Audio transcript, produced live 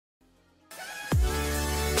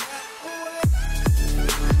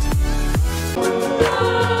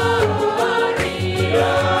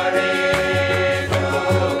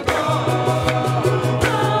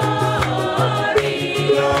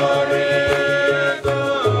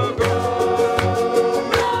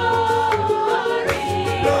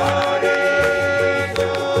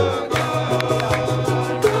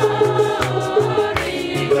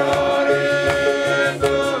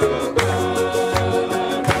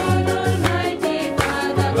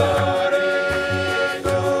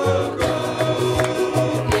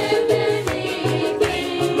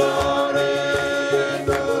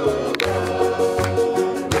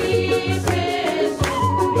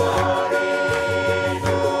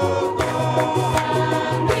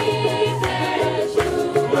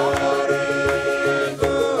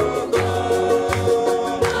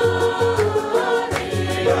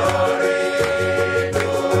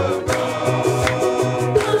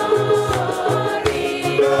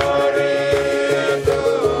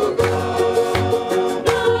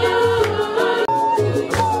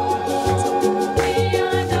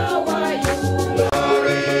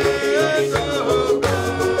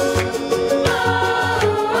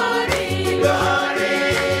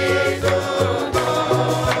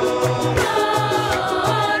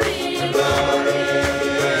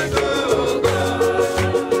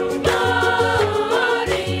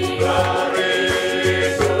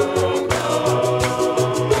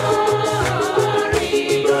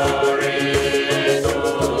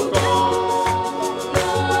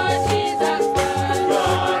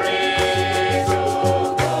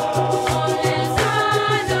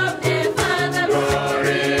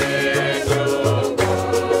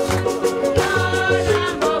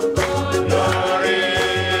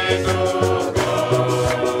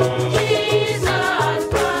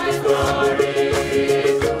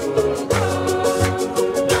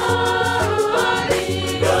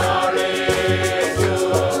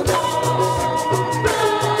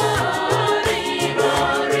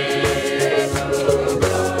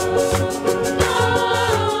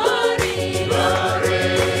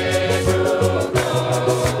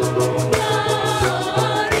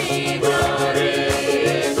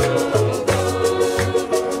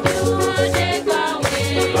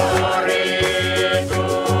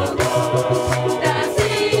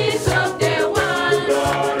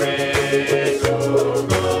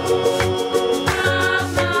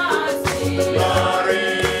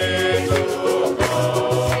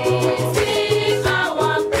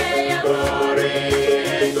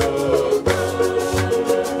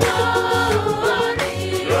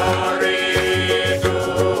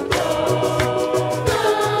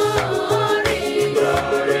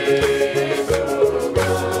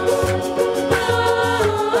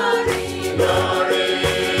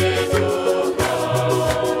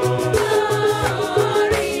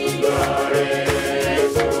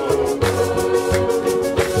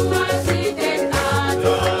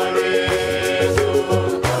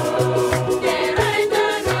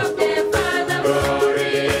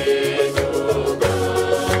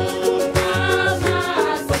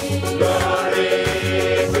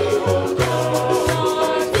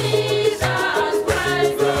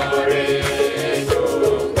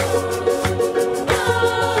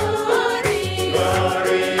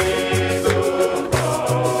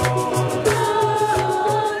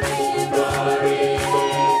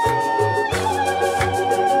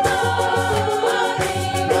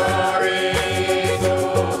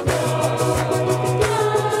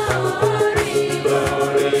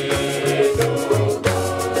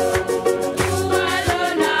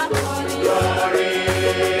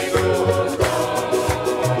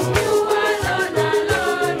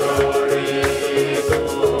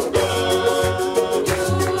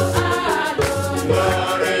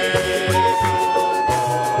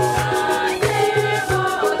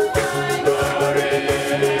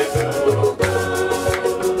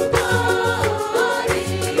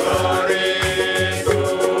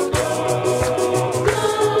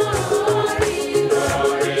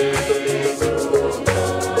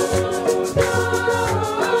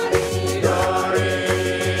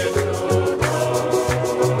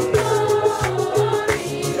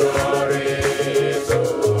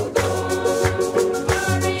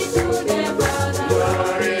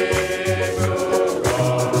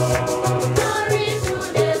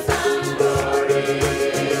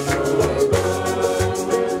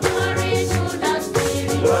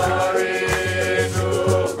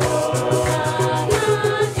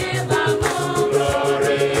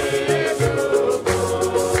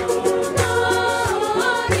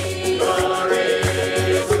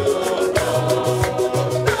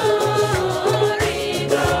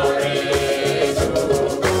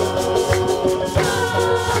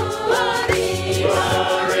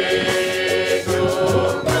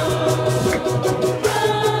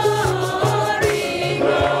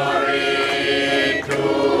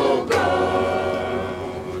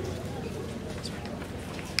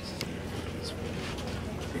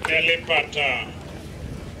pata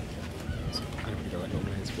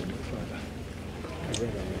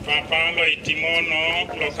papa lo itimono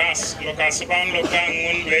lokas ban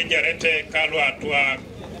lokangun wejarete kalwatwa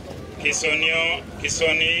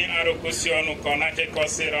kisoni arukusionu konake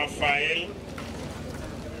kosi Raphael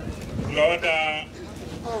loda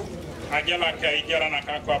ajala kaijara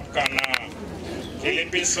nakakwapkana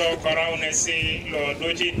Filipiso koraunesi lo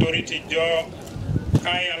doji toriti jo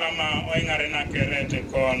kaya lama oingare na kerete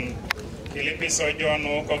kon Filipiso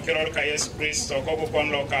jonu ko kirol ka Yesu Kristo ko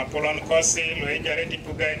kon lo ka polon kosi lo ejare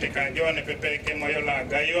dipuga ete ka jone pepeke moyola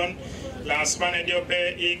gayon la spane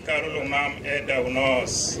diope I karulu mam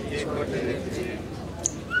edaunos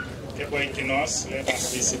kebo ikinos let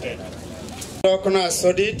us be seated. Dokna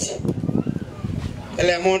sodit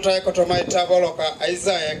ele monta ko to mai tabolo ka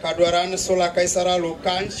Isaiah kadwaran sula kaisara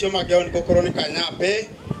lukan choma geon ko kroni kanyape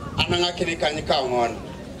ananga kini kanyika ngon.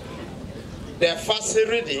 The first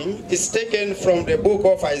reading is taken from the book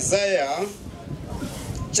of Isaiah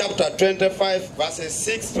chapter 25 verses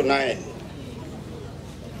 6 to 9.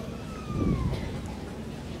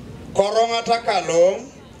 Koronga takalo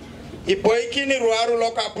ipoikini ruaru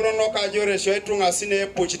loka puno loka jore shoetunga sine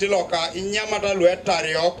puchiti loka inyamata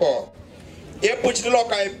luetari oko. Puchiti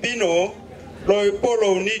loka ebino lo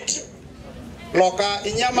ipolo unit loka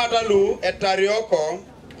inyamata lu etari oko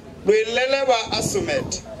lu ileleba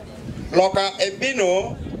asumet loka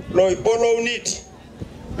ebino lo ipolo unit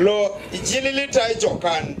lo ijililita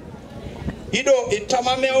ijokan ido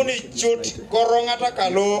itamameo chut koronga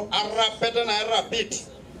takalo arapete na arapit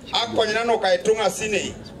akonyana no kaitunga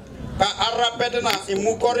sine ka arapete na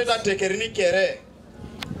imukorita tekerini kere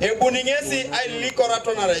ebuningesi ai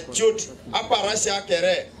likorato na rechut aparasha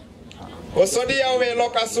kere osodi yawe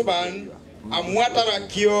loka suban amwatara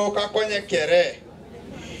kio ka konye kere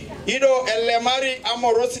ido elemari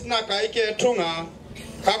amorosit na kaike tunga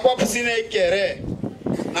kakwa pusine kere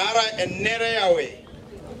nara enere yawe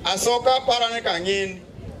asoka parane kangin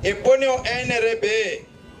eponio enerebe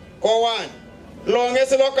kowan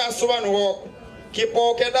longes loka suban wok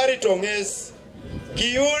kipoke dari tonges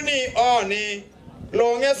kiuni oni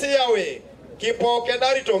longes yawe kipoke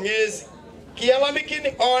dari tonges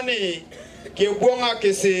kialamikini oni kibwonga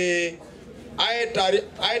kisi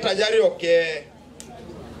aetajari oke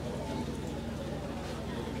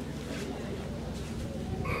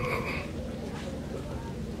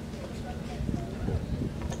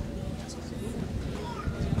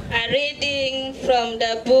A reading from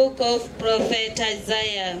the book of Prophet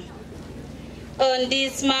Isaiah. On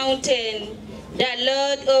this mountain, the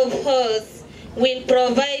Lord of hosts will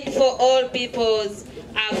provide for all peoples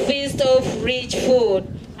a feast of rich food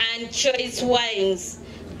and choice wines,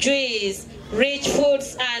 juice, rich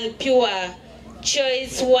foods and pure,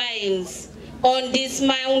 choice wines. On this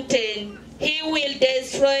mountain, he will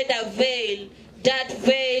destroy the veil that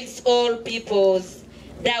veils all peoples,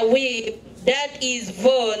 the whip that is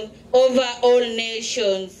born over all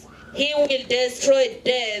nations. He will destroy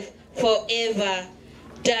death forever.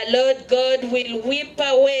 The Lord God will wipe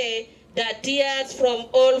away the tears from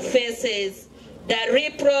all faces. The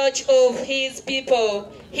reproach of his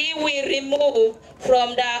people he will remove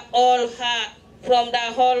from the whole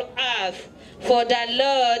earth. For the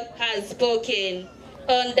Lord has spoken.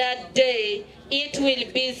 On that day it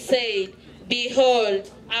will be said, behold,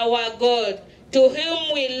 our God, to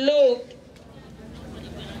whom we look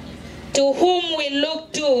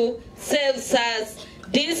to saves us.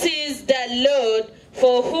 This is the Lord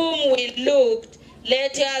for whom we looked.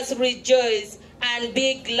 Let us rejoice and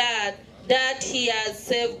be glad that he has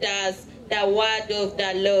saved us. The word of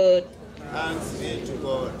the Lord. Thanks be to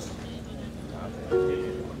God.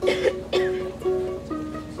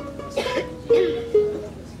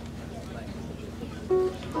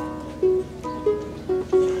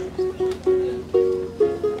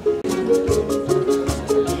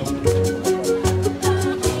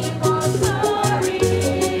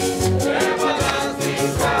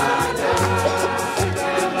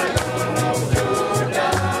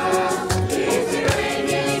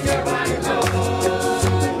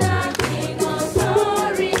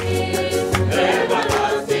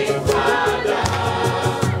 Everlasting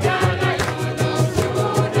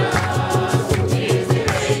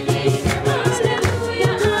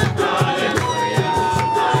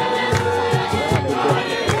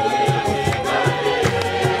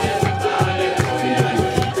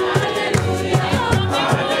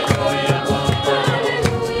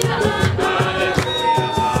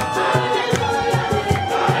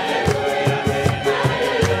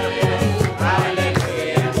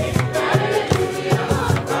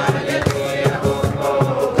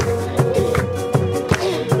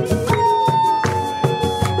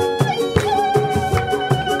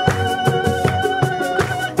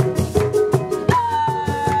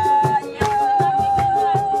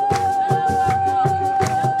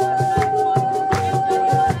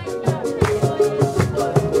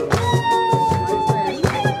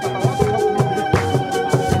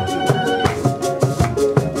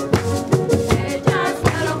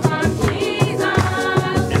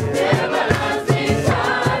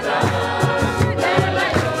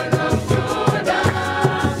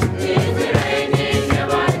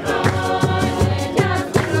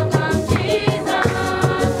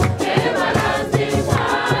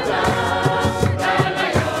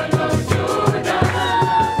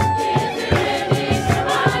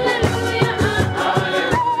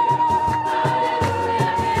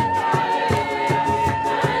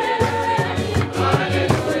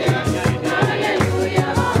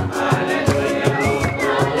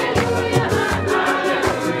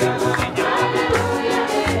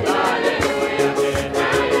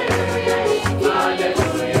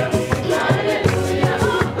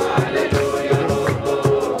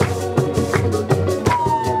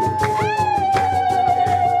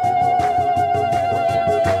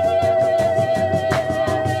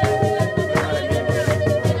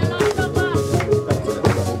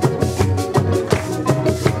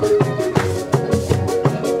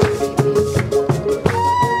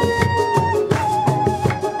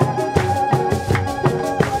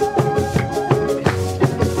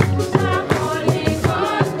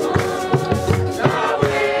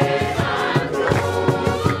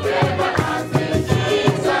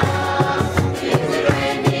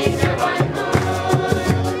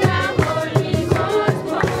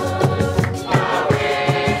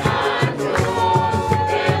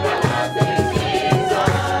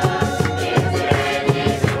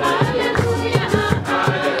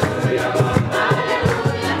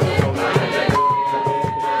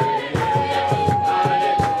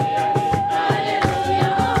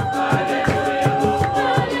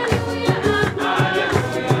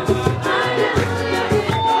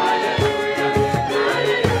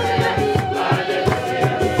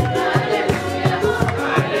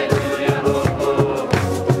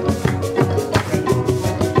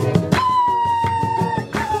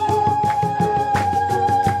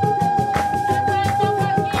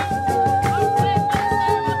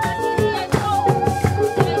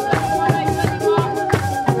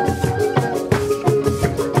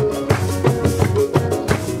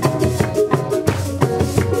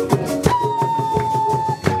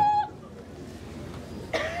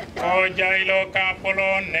jailo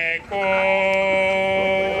kapolo neko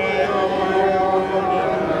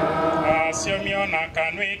Asiomio na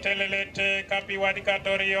kanwi telelete kapi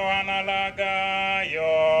wadikatorio analaga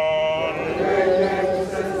yon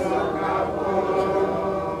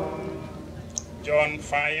John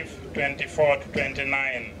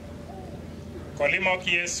 5:24-29 Kolimok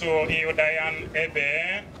Yesu iudayan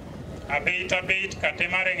ebe abeit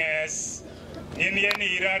katemarenges Yen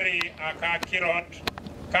irari akakirot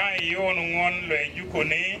ka yonungon le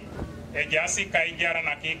jukuni ejasi kaijara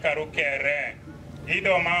na kikaru kere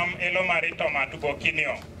ido mam elo marito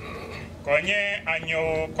matubokinio konye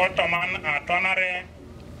anyo kotoman atonare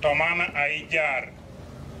toman aijar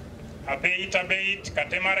abeit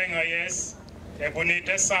katemare ngoyes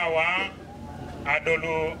ebunite sawa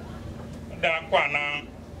adolu da kwana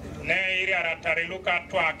ne iri aratariluka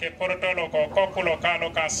twake portolo kokulo kalo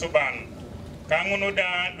kasuban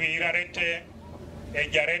kangunuda luirarete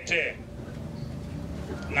ejarete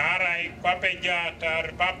narai kwapeja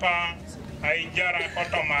tar papa aijara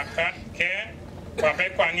kotomakat ke kwape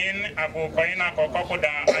kwangin abu koina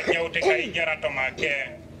kokokuda anyaute kaijara tomake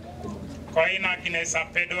koina kinesa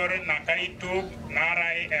pedor na kaitu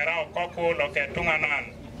narai era okoku loketunganan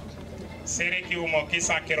siriki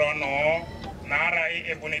umokisa kirono narai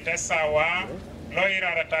ebunite sawa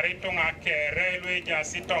loira rataritunga kere lueja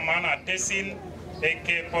sitomana tesin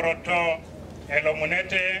eke poroto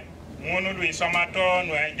elomunete munu luisomato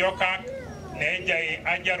nuejokak nejai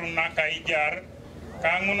ajarunaka ijar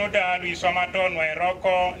kangunuda luisomato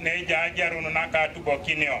nueroko neja ajarunaka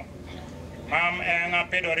tubokinio mam enga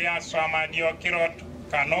pedoria swamadio kirot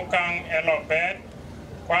kanokang elobet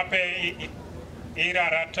kwape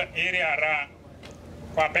iriara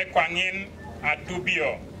kwape kwangin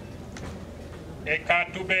atubio eka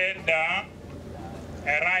tube da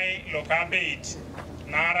erai lokabeit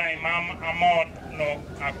narai mam amot no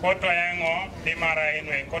akoto engo dimarai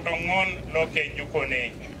no koto ngon loke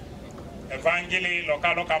jukone evangeli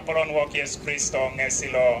lokalo kapolon wok Yesu Kristo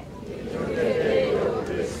ngesilo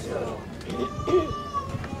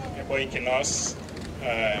eboikinos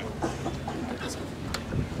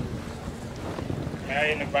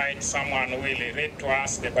I invite someone who will read to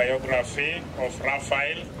us the biography of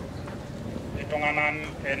Raphael. Itunganan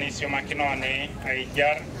enisyo makinone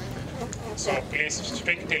aijar. So please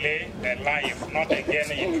strictly the life, not again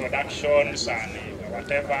introductions and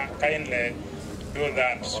whatever. Kindly do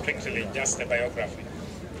that strictly, just the biography.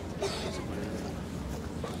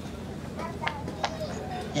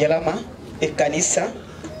 Yalama ikanisa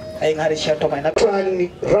aingarisha tomaina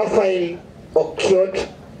Raphael Okiot.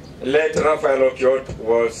 Late Raphael Okiot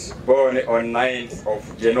was born on 9th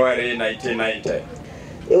of January 1990.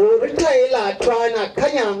 Uritaila twana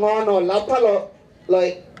kanyangono lapalo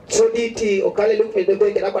like soditi okale lupe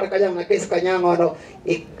dobe kila kwa kanyanga kesi kanyangono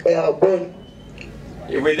born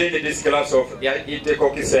within this class of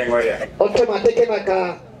Iteko Kisengoria. Automatically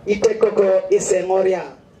naka Iteko Isengoria.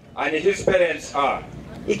 And his parents are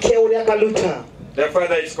Ikeuria Kaluta. The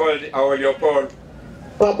father is called Awolio Paul.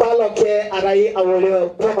 Papalo ke arai Awolio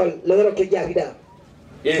Paul loro ke jarida.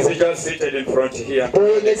 He is just seated in front here. And the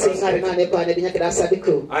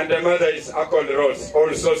mother is Akol Rose,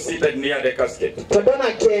 also seated near the casket.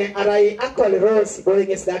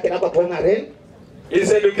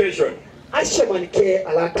 His education,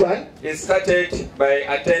 he started by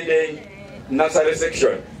attending nursery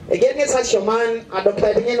section.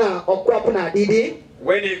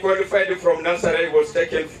 When he qualified from nursery, he was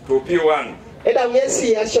taken to P1. When I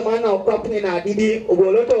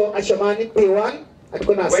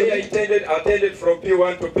attended from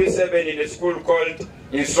P1 to P7 in a school called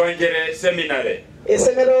Inswangere Seminary.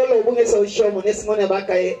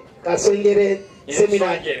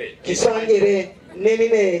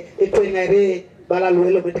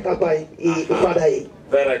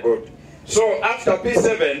 Very good. So after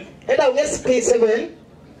P7,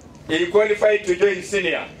 he qualified to join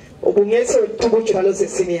senior.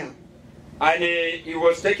 And he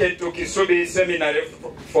was taken to Kisubi Seminary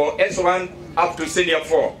for S1 up to senior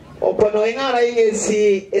 4.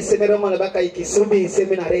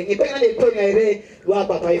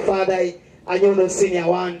 Senior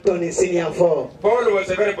 1, Tony Senior 4. Paul was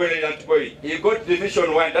a very brilliant boy. He got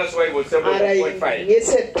division 1, that's why he was 7.5. He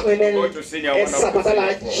go to senior 1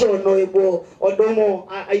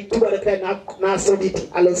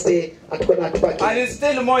 and he's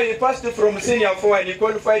still more, he passed from senior 4 and he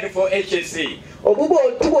qualified for HSC. And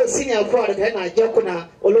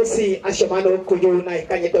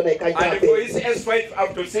for his S5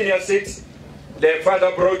 up to senior 6, the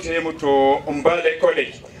father brought him to Umbale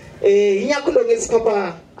College. Inyakulo ngesi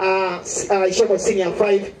papa ishomo senior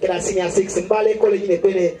 5 kila senior 6 mbale college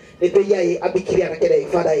nepene nepeyai abikiria na keda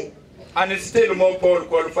ifadai. And still more Paul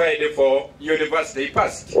qualified for university. He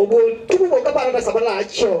passed. And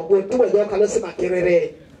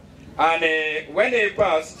when he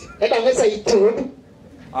passed,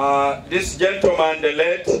 this gentleman, the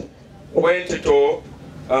late, went to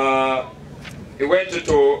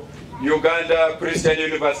Uganda Christian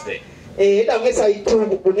University.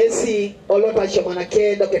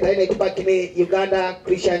 Uganda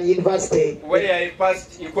Christian University. Where he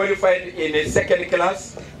passed, he qualified in a second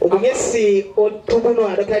class.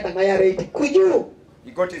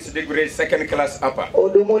 He got his degree second class upper.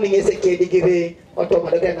 I'm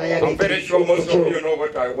very sure most of you know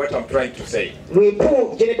what I'm trying to say.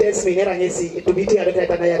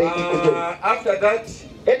 After that,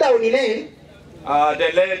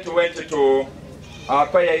 the late went to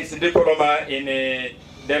acquire his diploma in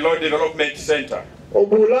the Law Development Center. Law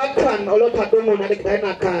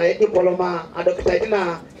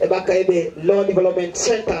Development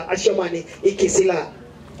Center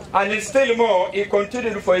and still more, he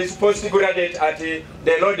continued for his postgraduate at the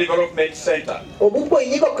Law Development Center.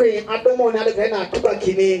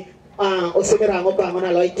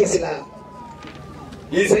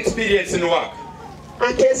 His experience in work.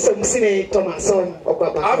 After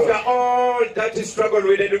all that struggle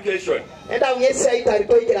with education,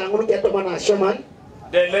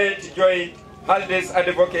 the late joined Haldes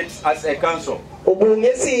Advocates as a council. What we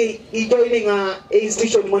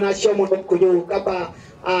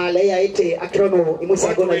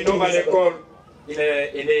normally call in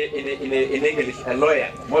English a lawyer.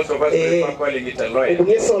 Most of us are calling it a lawyer.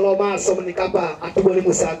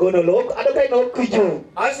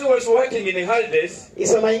 As he was working in Haldes,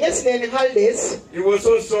 he was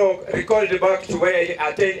also recalled back to where he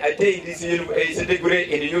attained his degree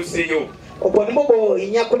in UCU. He was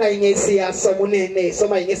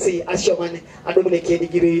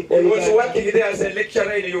working there as a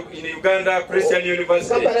lecturer in Uganda Christian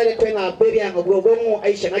University.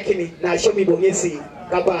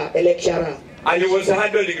 And he was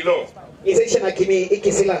handling law.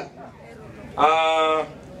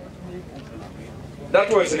 That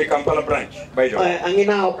was in the Kampala branch, by the way.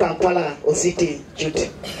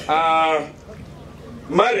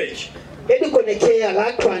 Marriage.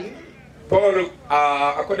 Paul,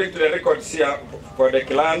 according to the records here for the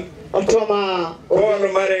clan, Paul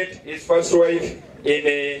married his first wife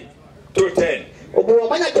in 210.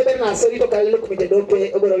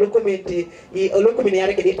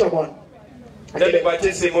 Then the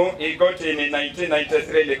baptism he got in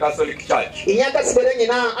 1993 in the Catholic Church.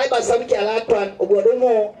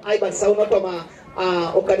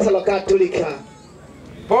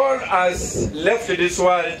 Paul has left this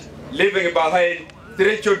world leaving behind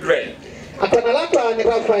 3 children.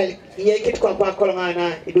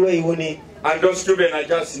 And those children are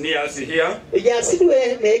just near us here. He has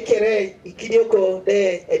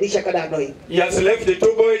left the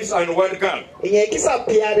 2 boys and 1 girl. He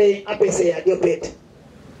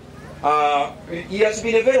has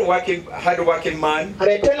been a very hard-working man.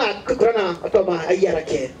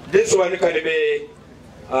 This one can be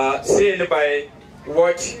seen by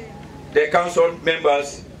what the council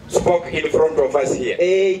members spoke in front of us here. And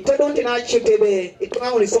he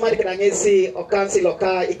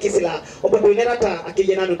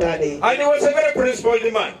was a very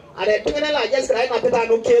principled man.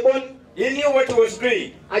 He knew what he was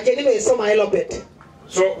doing.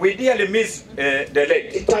 So we dearly miss the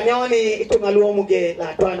late.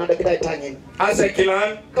 As a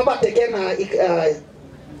clan,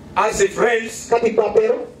 as a friends,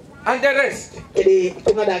 and the rest, and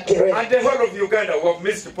the whole of Uganda who have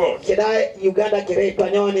missed Paul.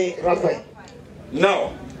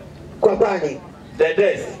 Now, the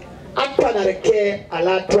death. I'm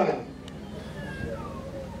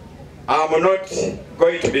not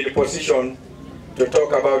going to be in a position to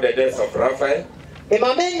talk about the death of Raphael.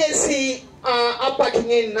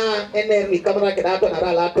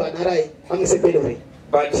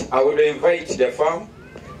 But I would invite the farm.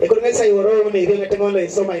 One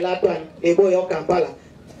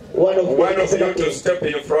of you to step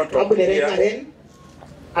in front of here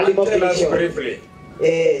and tell us briefly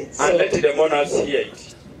and let the mourners hear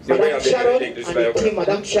it. The way I've been reading this Bible.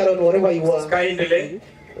 Madam Sharon, wherever you are, kindly,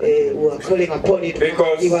 calling upon it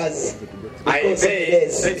because I may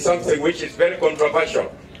say something which is very controversial.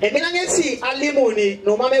 One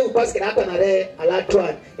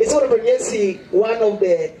of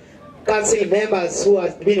the council members who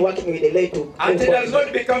have been working with the late to. And he does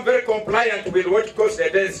not become very compliant with what caused the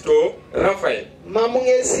death to Raphael.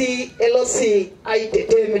 Mamungesi elosi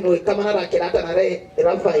aitetemeno kamana kelata na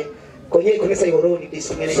Raphael konye kunesa yoroni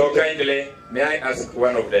disungene. So kindly, may I ask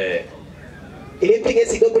one of the...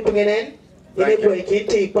 Ilipingesi dogo tungenen. Thank you.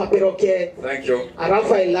 Thank you.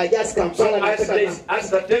 Raphael just comes. So as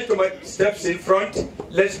the gentleman steps in front,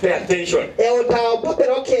 let's pay attention. Such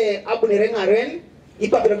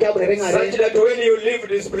that when you leave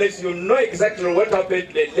this place, you know exactly what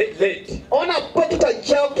happened late.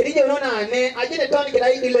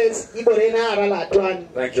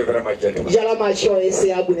 Thank you very much, gentlemen.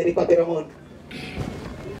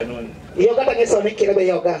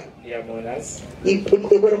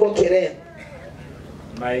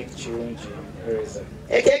 Mike Chirunji Harrison.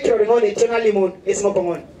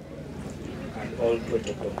 And all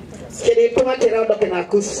protocol.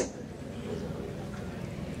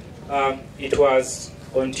 It was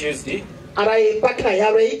on Tuesday.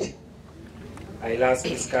 I last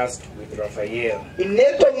discussed with Raphael.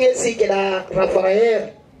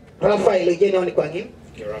 Raphael,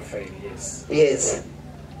 yes. Yes.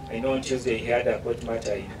 I know on Tuesday he had a court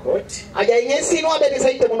matter in court. In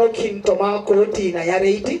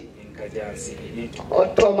Kajansi.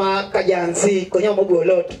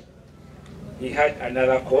 He had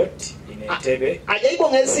another court in Entebbe.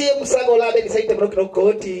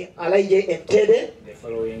 The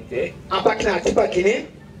following day,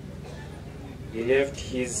 he left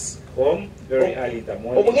his home very early in the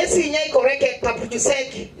morning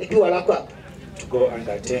to go and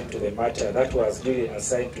attend to the matter that was really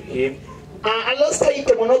assigned to him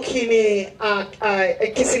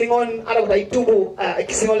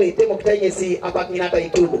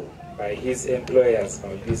by his employers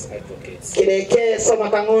or his advocates. It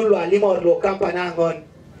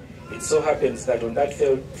so happens that on that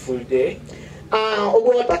full day,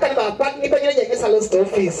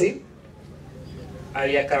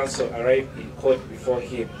 area council arrived in court before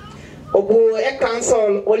him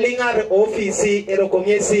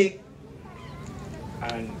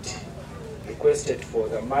and requested for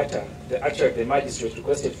the matter, the magistrate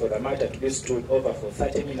requested for the matter to be stood over for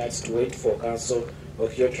 30 minutes to wait for counsel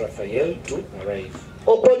Okiot Raphael to arrive.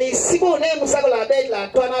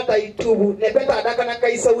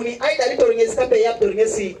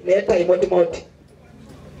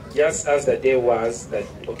 Just as the day was that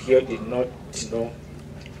Okiot did not know,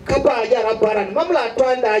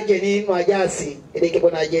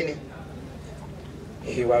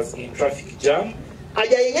 he was in traffic jam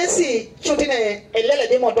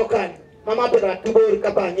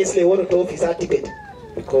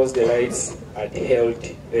because the lights had held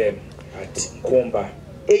them at Nkumba.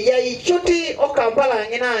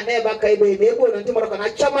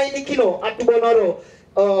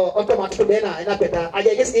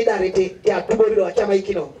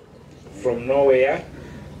 From nowhere,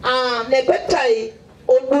 a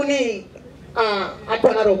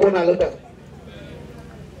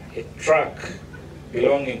truck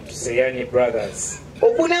belonging to Sayani Brothers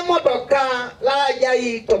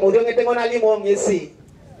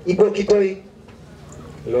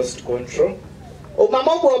lost control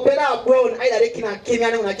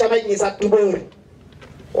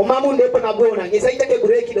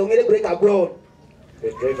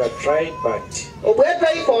the driver tried, but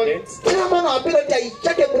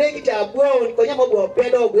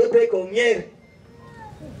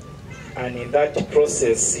and in that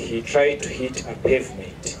process he tried to hit a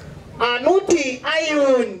pavement.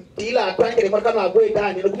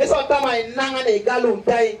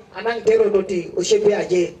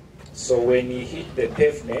 So when he hit the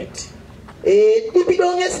pavement,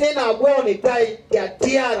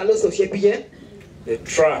 the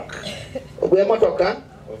truck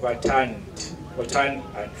overturned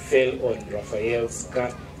and fell on Raphael's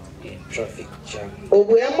car in traffic jam.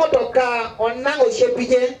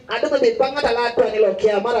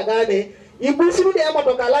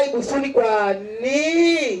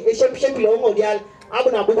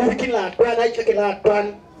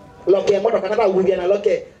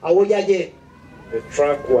 The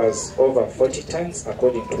truck was over 40 tons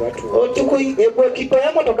according to what we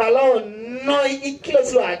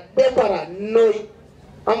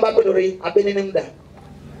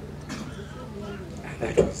and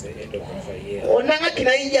that was the end of Raphael.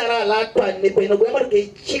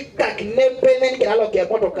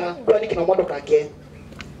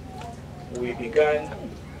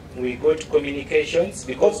 We got communications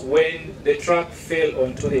because when the truck fell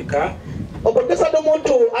onto the car,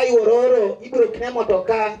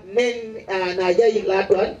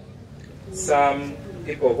 some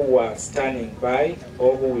people who were standing by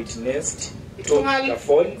or who witnessed took the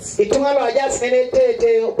phones.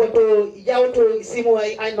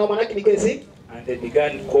 And they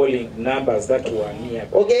began calling numbers that were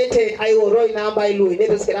nearby.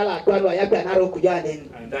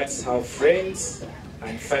 And that's how friends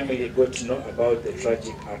and family got to know about the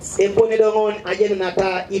tragic accident.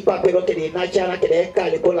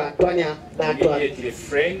 Immediately,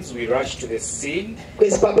 friends, we rushed to the scene.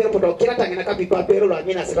 And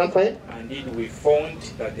then we found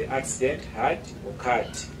that the accident had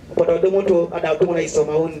occurred.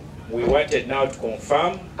 We wanted now to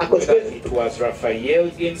confirm whether it was Raphael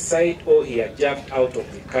inside or he had jumped out of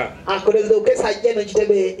the car.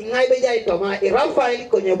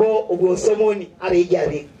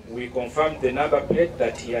 We confirmed the number plate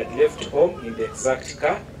that he had left home in the exact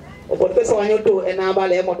car.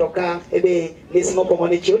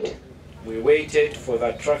 We waited for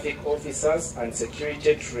the traffic officers and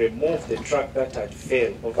security to remove the truck that had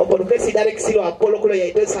failed.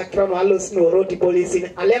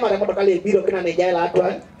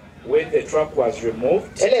 When the truck was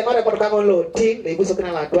removed,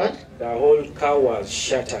 the whole car was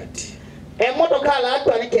shattered. When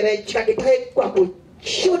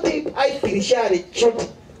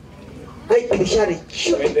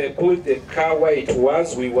they pulled the car where it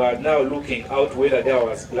was, we were now looking out whether there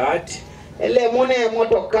was blood.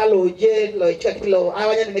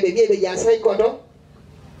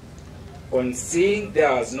 On seeing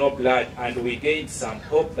there was no blood, and we gained some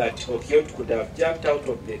hope that Okiot could have jumped out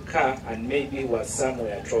of the car and maybe was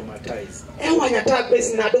somewhere traumatized.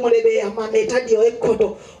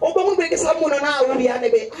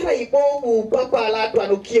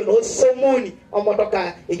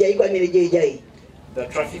 The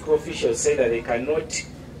traffic officials said that they cannot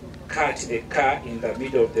cut the car in the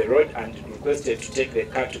middle of the road and requested to take the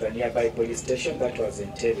car to the nearby police station that was in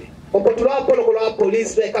Tebe. We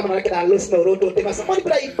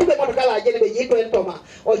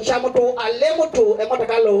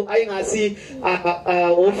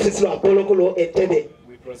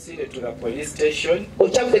proceeded to the police station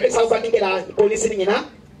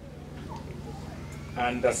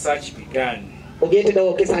and the search began. At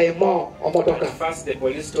first the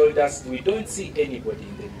police told us we don't see anybody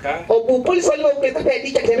in the car. Our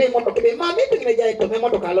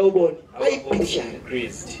hopes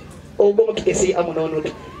increased.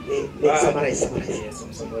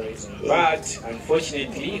 But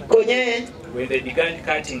unfortunately, when they began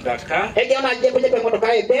cutting the car,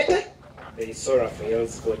 they saw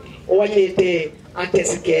Raphael's body.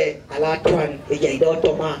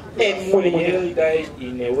 Raphael died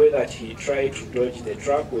in a way that he tried to dodge the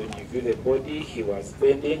truck. When you view the body, he was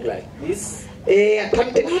bending like this. He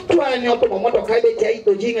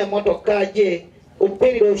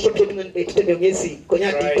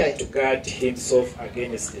tried to guard himself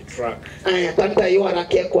against the truck.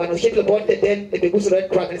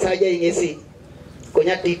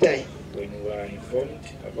 When we were informed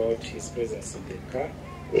about his presence in the car,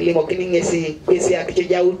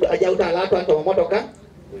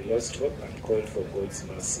 we lost hope and called for God's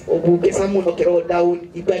mercy.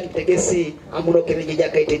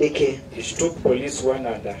 It took police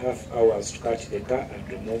 1.5 hours to cut the car and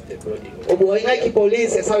remove the body.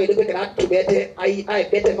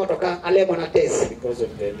 Because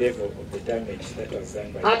of the level of the damage that was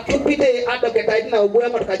done by the car.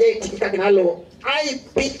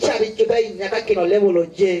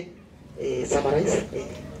 And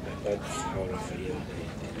that's how Raphael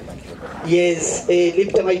died. Yes,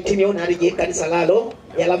 lift my team on Harry Kanisalalo,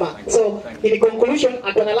 Yalama. So, in conclusion,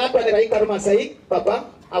 at Wanalapa and Raika Masai, Papa,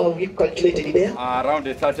 our week calculated there. Around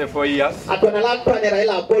 34 years. At Wanalapa and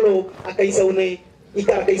Raila Apollo, Akaisaune,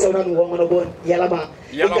 Ikaraisona, Womanobon, Yalama.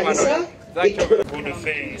 Good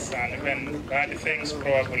things and even bad things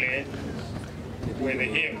probably with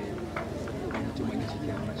him.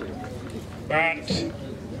 But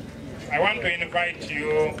I want to invite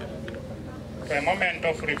you for a moment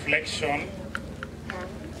of reflection,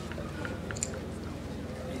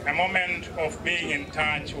 a moment of being in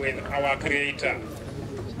touch with our Creator.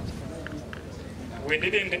 We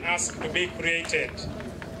didn't ask to be created.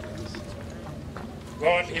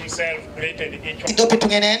 God Himself created each one.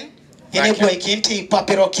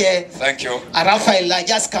 Thank you. Raphael,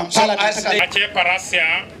 just come. So,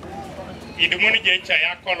 idumuni jecha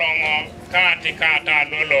ya kolongo kati kata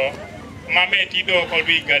lolo mame tido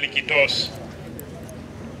kolbi galikitos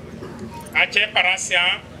ache parasia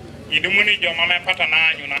idumuni jo mame pata na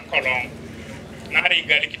anyu na kolong nari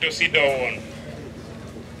galikitos ido won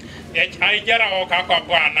ai jara o ka kwa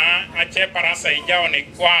bwana ache parasa ijao ni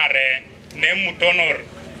kware ne mutonor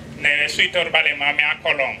ne suitor bale mame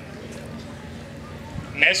akolong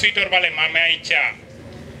ne suitor bale mame aicha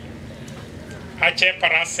ache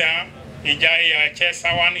parasa ijai ache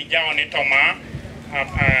sawan ijao ni toma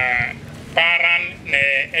paran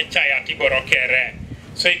ne echa ya tiboro kere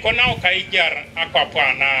so ikona ukaijar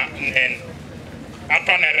akwapwana nen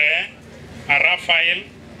atonere a Raphael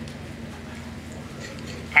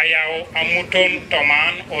ayao amuton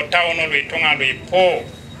toman o tauno luitunga luipo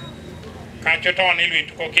kachoto ni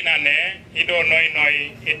luituko kinane ido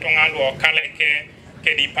noi itunga luo kaleke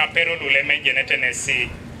ke di papero luleme genetenesi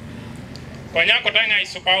konya kotanga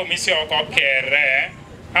isupao misi oko kere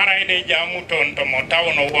ara ide jamuton tomo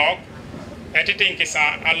tauno wok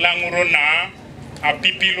etitinkisa alanguruna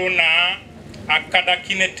apipiluna akada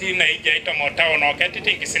kineti na ija itomo tauno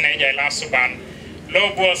ketitinkisi na ija ila suban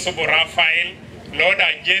lobo subu Raphael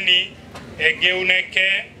loda jeni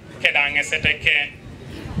egeuneke kedangeseteke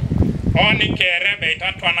oni kere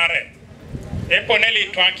beita twanare eponeli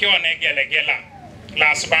twaki one gelegela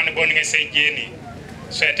la suban bongese jeni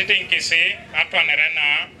so etitinkisi atwanere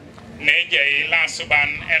na neje la suban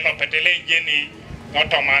elopetele jeni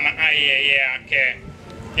otomana ayeye ake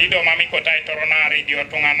ido mamikotai toronari dio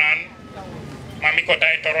tunganan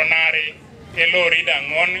mamikotai toronari elori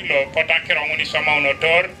dangon lo potakironguni soma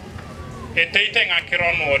unotor eteite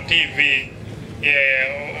ngakironu o TV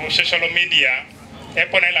o social media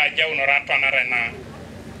eponela aja unorato anarena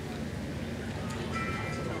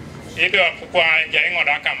ido apukwa jaingo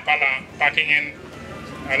da Kampala pakingin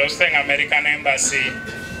alosteng American Embassy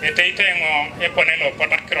eteite ngo eponelo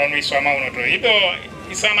potakironu isoma unotor ido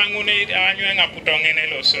isana ngune anywenga putongene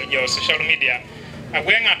lo social media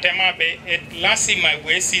agwenga tema be lasima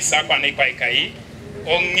gwesi sakwa ne kwaikai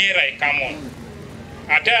ongira ikamon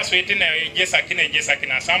ate asweti na jesa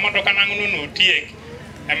kina samo to kana ngunu no tiek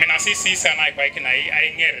amena sisi sana kwaikina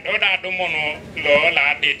ai ngere doda domono lo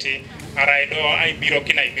la dete araido ai biro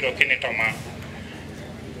kine toma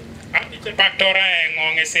ati faktora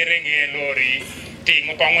ngonge serenge lori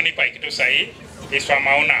tingu pangoni kwaikito sai iswa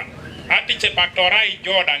mauna ati che faktora i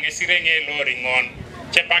joda ngesirenge lori ngon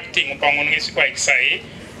che pakting pangoni ngisi kwaikisai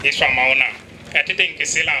iswa mauna ati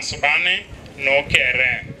tinkisila subane no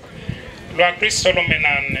kere Lua Kristo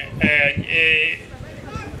lumenan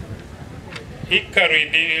ikari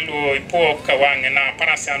di lu ipo kawange na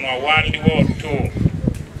parasiano World War II.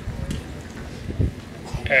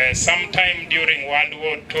 Sometime during World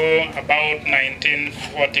War II, about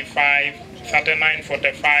 1945,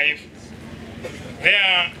 39-45,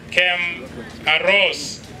 there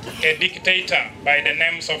arose a dictator by the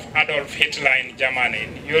names of Adolf Hitler in Germany,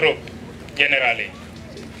 in Europe generally.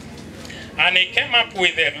 And he came up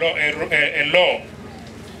with a law,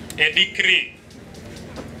 a decree,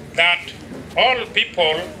 that all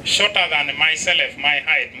people shorter than myself, my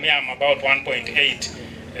height, me I'm about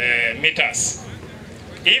 1.8 meters.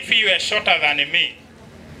 If you are shorter than me,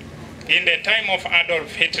 in the time of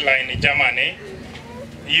Adolf Hitler in Germany,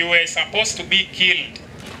 you were supposed to be killed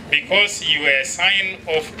because you were a sign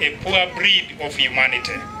of a poor breed of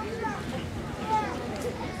humanity.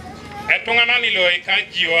 Etunganani lo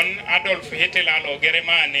ikajion Adolf Hitler lo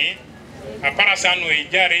Germany aparasanu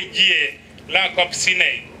ijari jie la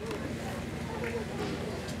kopsine.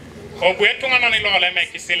 Obu etunganani lo leme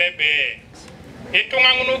kisilebe.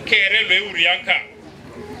 Etungangunu kere lo uriaka.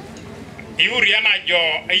 Iuriana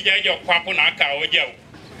jo ijajo kwapu na aka ojau.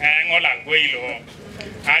 Ngola gweilo.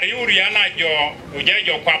 Ari uriana jo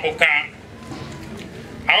ujajo kwapu ka.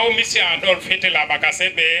 Au misi Adolf Hitler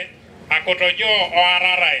bakasebe akotojo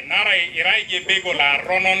oararai narai irai je bego la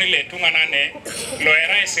rononi le tunganane lo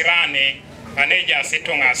erai sirani aneja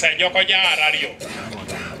situnga sa joko ja arario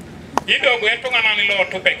ido gwe tunganani lo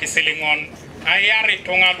tupe kisilingon ayari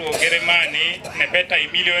tunga lo Germany ne beta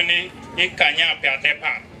milioni ikanya pe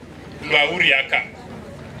atepa lo uriaka.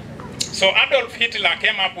 So Adolf Hitler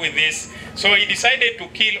came up with this, so he decided to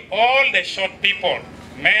kill all the short people,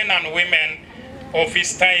 men and women of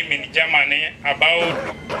his time in Germany.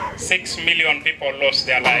 About 6 million people lost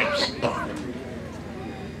their lives.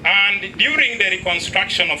 And during the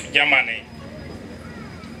reconstruction of Germany,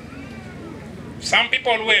 some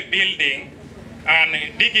people were building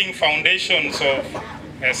and digging foundations of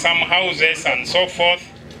some houses and so forth.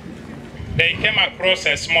 They came across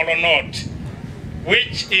a smaller note,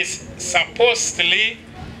 which is supposedly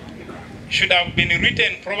should have been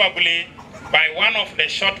written probably by one of the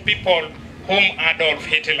short people whom Adolf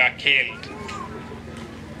Hitler killed.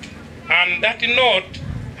 And that note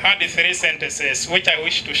had 3 sentences which I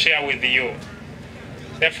wish to share with you.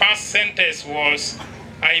 The first sentence was,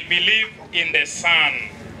 I believe in the sun,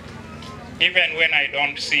 even when I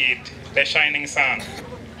don't see it, the shining sun.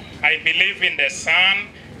 I believe in the sun,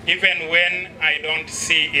 even when I don't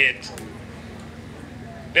see it.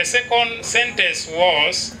 The second sentence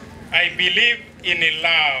was, I believe in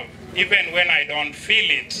love, even when I don't feel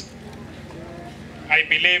it. I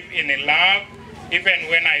believe in love, even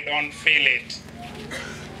when I don't feel it.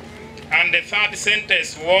 And the third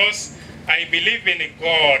sentence was, I believe in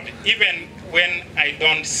God, even when I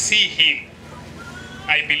don't see him.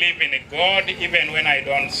 I believe in God, even when I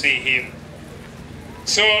don't see him.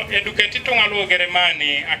 So, educated to Ngalo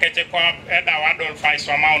Geremani, Akache kwa eda wadol fai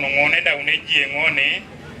swama unongone, eda uneji ngone,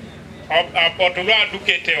 Portugal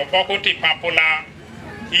dukete opokoti papula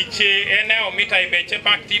iche ene omita ibeche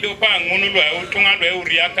paktido pa ngunulu utungalo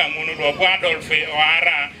euriaka ngunulu obu Adolfe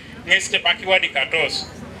oara ngeste paki wadikatos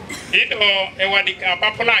ido ewadika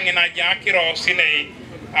papula ngina jakiro sine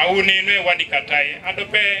auni nwe wadikatai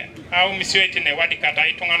adope au misiweti ne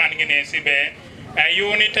wadikatai tungana ngine sibe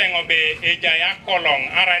yuni tengobe eja ya kolong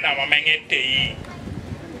araida mamengete yi.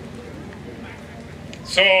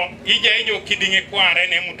 So, ija ijo kidingi kware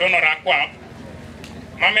ne mutono rakwa.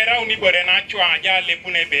 Mamera unibore na chua aja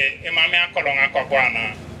lepunebe emame akolonga kwa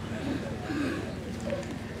kwana.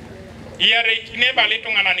 Iyare kineba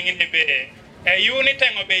letungana ningine yuni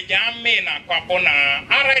tengobe jamena kwa pona.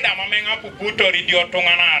 Araida mamenga puputo ridio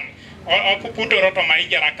tunganan. O puputo roto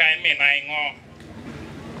maija raka emena ingo.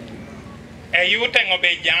 Yu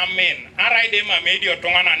tengobe jamin. Araide mamedio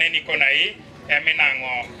tungana neni kona emena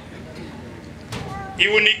ngo.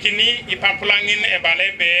 Iunikini ipapulangin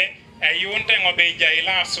ebalebe yunte ngobe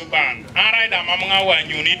jaila suban araida mamunga wa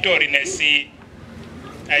nyunitori nesi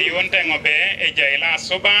yunte ngobe jaila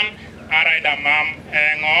suban araida mam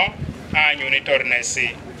ngo nyunitori nesi.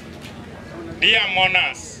 Dear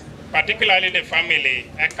mourners, particularly the family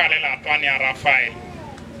Ekalela Okiot Raphael,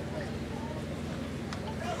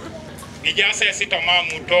 Ijase sitoma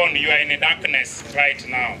muton, you are in the darkness right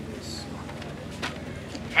now.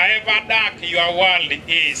 However dark your world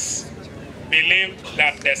is, believe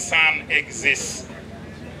that the sun exists.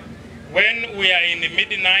 When we are in the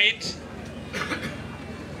midnight,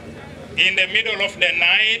 in the middle of the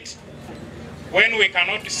night, when we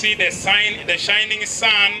cannot see the shining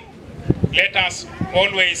sun, let us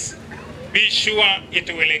always be sure it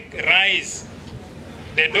will rise.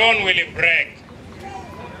 The dawn will break.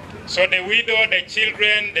 So the widow, the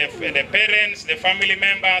children, the parents, the family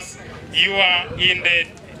members, you are in the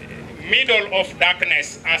middle of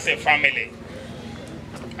darkness as a family.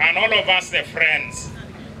 And all of us, the friends,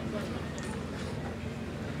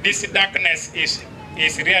 this darkness is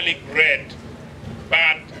really great,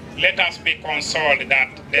 but let us be consoled that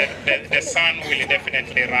the sun will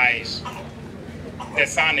definitely rise. The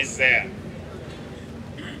sun is there.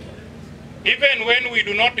 Even when we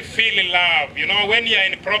do not feel love, you know, when you are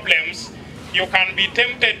in problems, you can be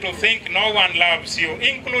tempted to think no one loves you,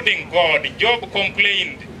 including God. Job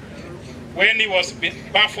complained when he was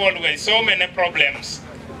baffled with so many problems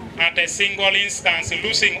at a single instance,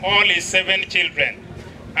 losing all his 7 children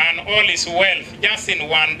and all his wealth just in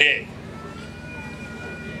one day.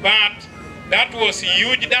 But that was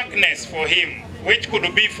huge darkness for him, which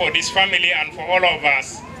could be for this family and for all of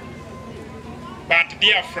us. But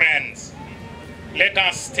dear friends, let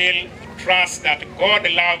us still trust that God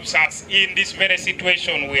loves us in this very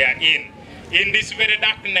situation we are in this very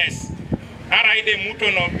darkness. Araide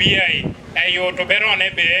muto no biai ayo to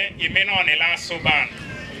berone be imeno ne la suban.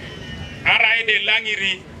 Araide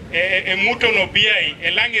langiri muto no biai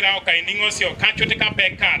langira o kainingosio kachutika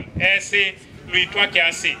bekar ese luitwa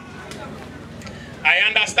kiasi. I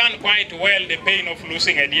understand quite well the pain of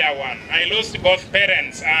losing a dear one. I lost both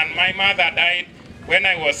parents, and my mother died when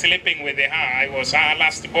I was sleeping with her. I was her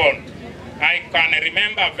last born. I can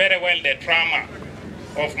remember very well the trauma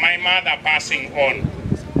of my mother passing on.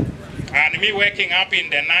 And me waking up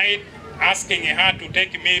in the night, asking her to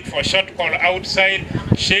take me for a short call outside,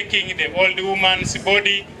 shaking the old woman's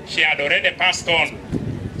body. She had already passed on.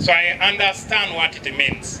 So I understand what it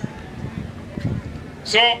means.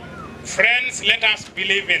 So, friends, let us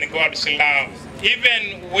believe in God's love.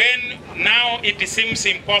 Even when now it seems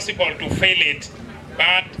impossible to feel it,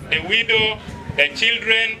 but the widow, the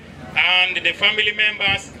children, and the family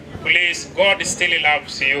members, please, God still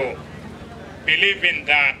loves you. Believe in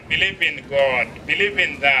that. Believe in God. Believe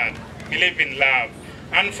in that. Believe in love.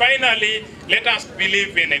 And finally, let us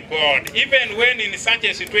believe in a God. Even when in such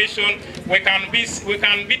a situation, we can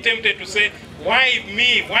be tempted to say, why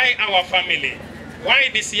me? Why our family? Why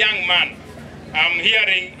this young man? I'm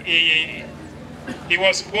hearing he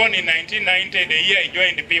was born in 1990, the year he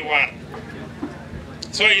joined P1.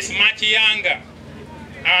 So he's much younger.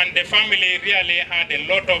 And the family really had a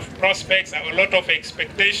lot of prospects, a lot of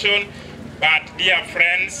expectation. But dear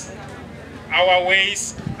friends, our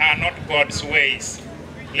ways are not God's ways.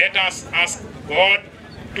 Let us ask God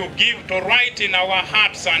to write in our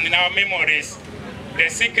hearts and in our memories the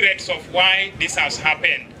secrets of why this has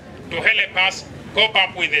happened, to help us cope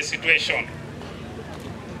up with the situation.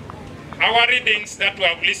 Our readings that we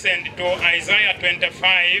have listened to, Isaiah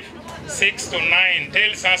 25, 6 to 9,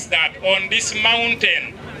 tells us that on this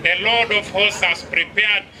mountain, the Lord of hosts has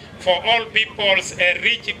prepared for all peoples a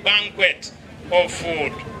rich banquet of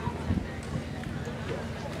food.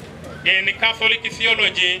 In Catholic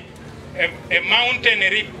theology, a mountain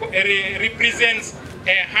represents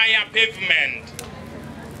a higher pavement.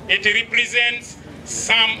 It represents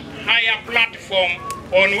some higher platform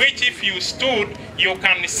on which if you stood, you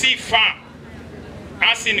can see far,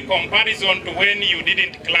 as in comparison to when you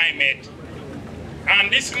didn't climb it.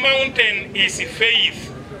 And this mountain is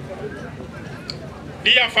faith.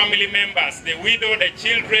 Dear family members, the widow, the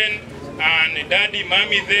children, and daddy,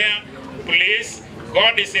 mommy there, please,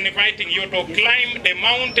 God is inviting you to climb the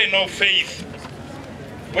mountain of faith.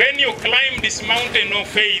 When you climb this mountain of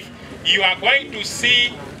faith, you are going to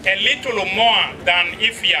see a little more than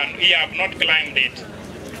if you have not climbed it.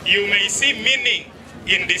 You may see meaning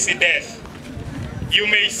in this death. You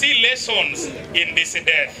may see lessons in this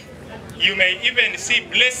death. You may even see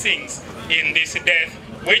blessings in this death,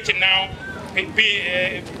 which now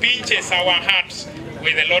pinches our hearts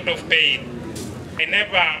with a lot of pain. I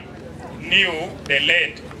never knew the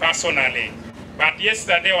late personally, but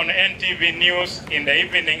yesterday on NTV News in the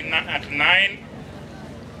evening at 9,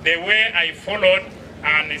 the way I followed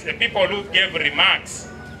and the people who gave remarks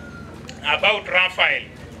about Raphael,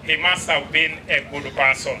 he must have been a good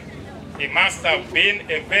person. He must have been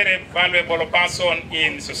a very valuable person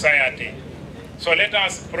in society. So let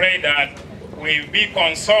us pray that we be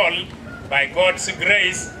consoled by God's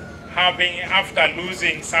grace, after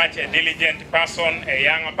losing such a diligent person, a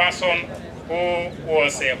young person who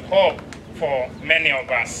was a hope for many of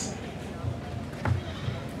us.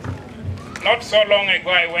 Not so long ago,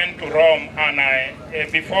 I went to Rome,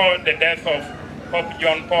 and before the death of Pope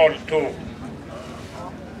John Paul II.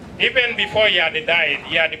 Even before he had died,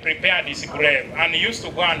 he had prepared his grave, and he used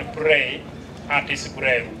to go and pray at his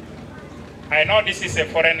grave. I know this is a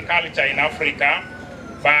foreign culture in Africa,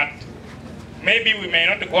 but maybe we may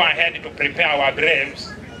not go ahead to prepare our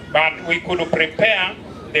graves, but we could prepare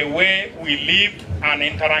the way we live and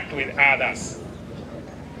interact with others.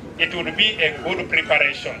 It would be a good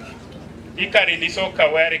preparation. Ikari diso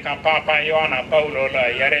kaweri kampapa Yohana Paulo la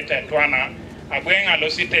yarete tuana agwenga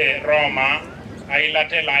losite Roma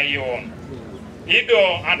ailate la yon.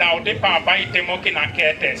 Ido adaute papa itemoki na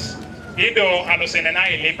ketes. Ido alosenena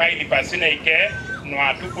ilipa sine ike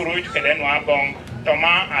noa tukuru kede noa bong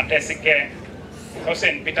toma atesike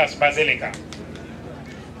St. Peter's Basilica.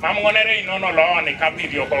 Mamonere inono lo ni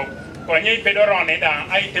kapidio ko konye pedorone da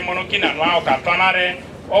aitemonoki na noa okatonare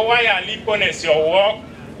owaya liponesi owo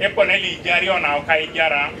eponeli jario na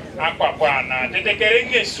okaijara akwa bwana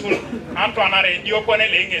tetekerenge sun Antoine radio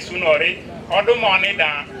ponele nge sunori odumone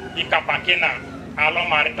da ikapakina alo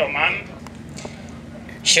maritoman.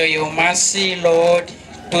 Show your mercy, Lord,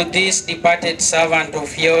 to this departed servant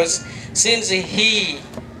of yours, since he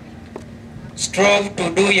strove to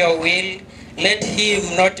do your will. Let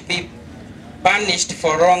him not be punished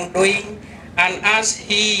for wrongdoing, and as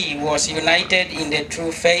he was united in the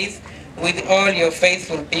true faith with all your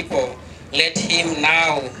faithful people, let him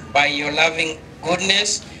now, by your loving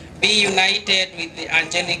goodness, be united with the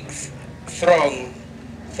angelic throng,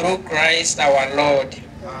 through Christ our Lord.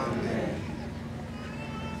 Amen.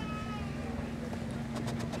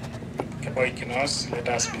 Let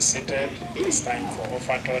us be seated. It's time for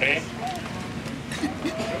offertory.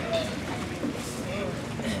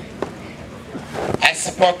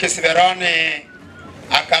 Asipoki siveroni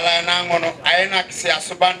akala nangono aina kisi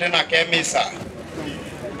asubande na kemisa.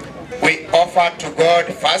 We offer to God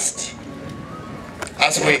first,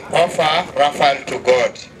 as we offer Raphael to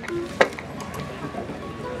God.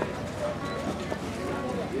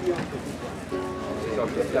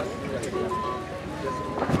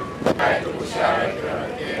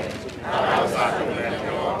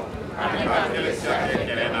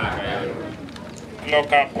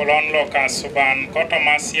 Loka polon loka suban koto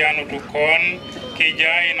masianu tukon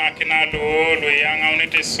kijai na kinalu luyanga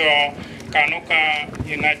unitiso kanuka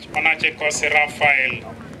onache kosi Raphael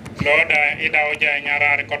loda ida oja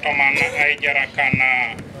nyarari koto mana aijara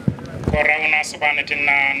kana kora una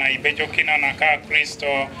subanitina na ibejo kina na ka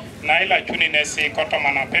Kristo na ila chuni nesi koto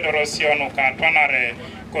mana pedorosionu ka twanare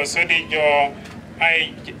kosodi jo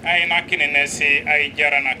ai nakini nesi ai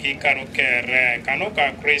jara na kikaru kere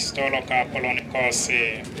kanuka Kristo loka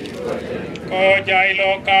polonikosi ko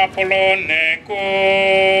jailo ka polone ko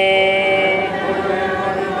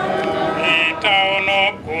itaono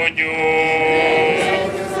kuju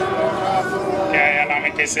ya la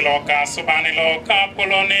me kesilo ka subani lo ka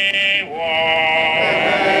polone wo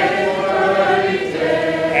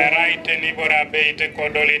eraite ni bora beite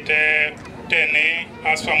kodolite teni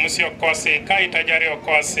aswa musio kosi kaita jari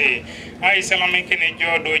okosi ai selamiki ni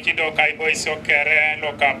jodo jido kai boisio kere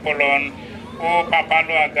lo ka polon o papa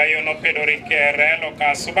lo agayo no pedori kere lo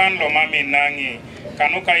ka suban lo mami nangi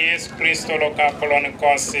kanuka Yesu Kristo lo ka polon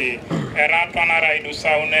kosi erato anara idu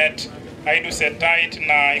saunet aidu setait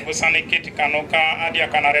na ibusani kiti kanuka adia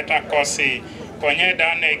kanareta kosi konye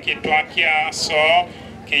dane kitwakia so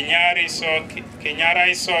kinyara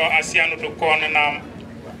iso asianu dukone na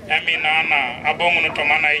eminana abongu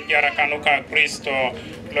nutomana ijara kanuka Kristo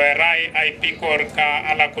lo erai aipikor ka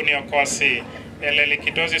alakuni okosi eleli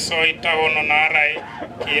kitozi so itaono na arai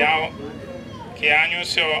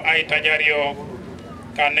kianyusyo aitajario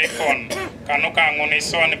kanekon kanuka nguni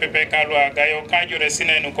so ni pepeka lua gayo kajure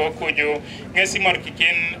sine nukokuju ngesi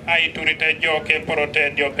morkikin aiturite joke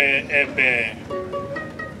porote diope ebe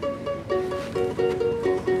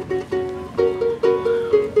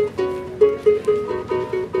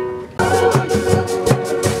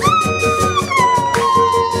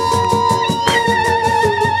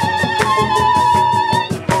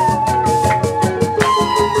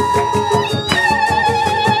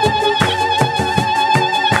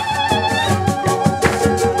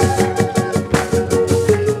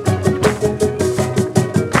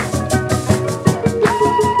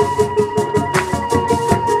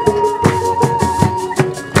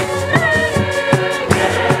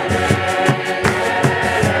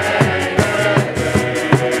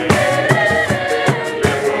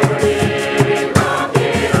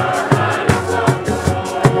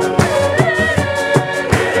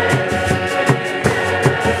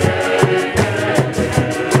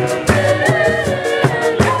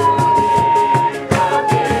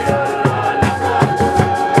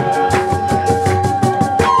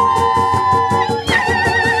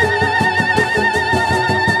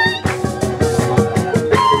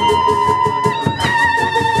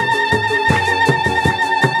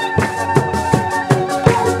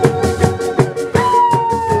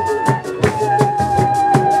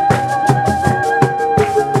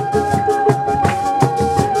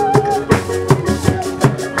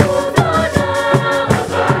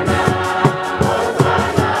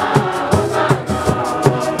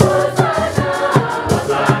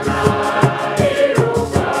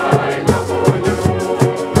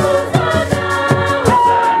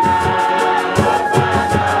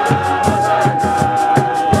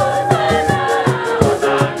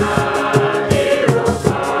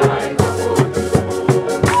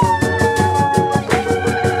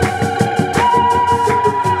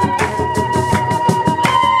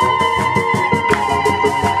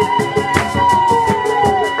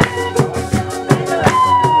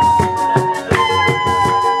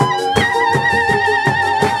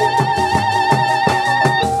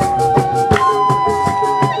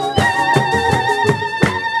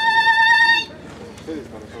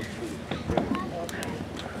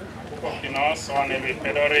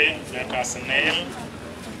let us kneel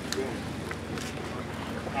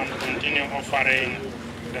and continue offering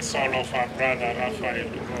the soul of our brother Raphael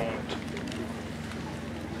to God.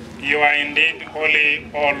 You are indeed holy,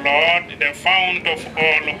 O Lord, the fount of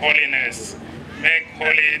all holiness. Make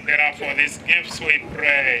holy, therefore, these gifts, we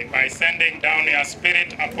pray, by sending down your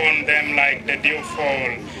Spirit upon them like the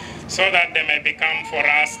dewfall, so that they may become for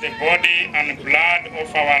us the body and blood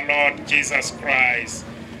of our Lord Jesus Christ.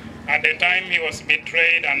 At the time he was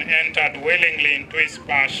betrayed and entered willingly into his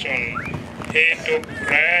passion, he took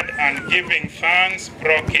bread and giving thanks,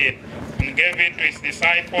 broke it, and gave it to his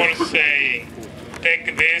disciples, saying,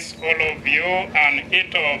 "Take this, all of you, and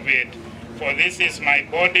eat of it, for this is my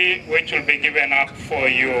body which will be given up for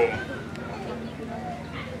you."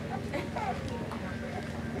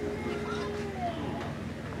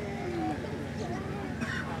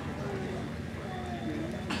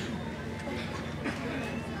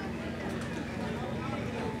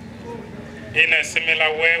 In a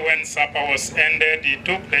similar way, when supper was ended, he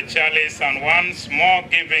took the chalice and once more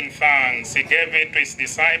giving thanks, he gave it to his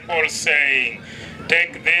disciples, saying,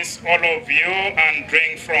 "Take this, all of you, and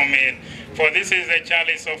drink from it. For this is the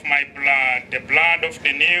chalice of my blood, the blood of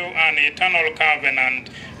the new and eternal covenant,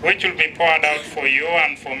 which will be poured out for you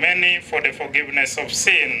and for many for the forgiveness of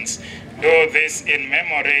sins. Do this in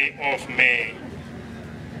memory of me."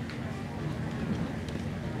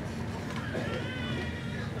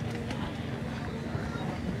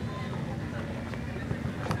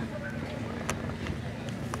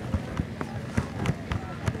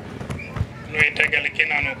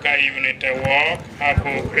 tegelikina nuka unite walk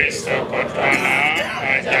hapo Kristo kotwana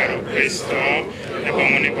ajaru Kristo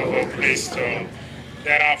ebomuni bobo Kristo.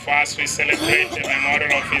 Therefore, as we celebrate the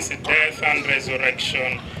memorial of his death and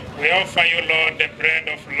resurrection, we offer you, Lord, the bread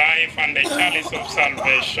of life and the chalice of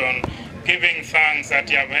salvation, giving thanks that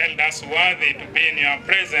you have held us worthy to be in your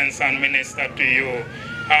presence and minister to you.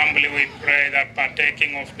 Humbly we pray that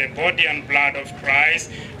partaking of the body and blood of Christ,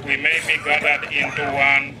 we may be gathered into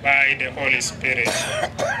one by the Holy Spirit.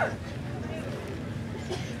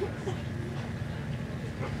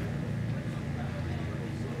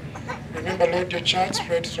 Remember, Lord, your church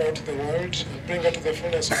spread throughout the world and bring her to the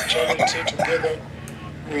fullness of charity together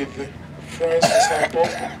with Francis, our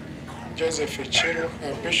Pope, Joseph Ichiru,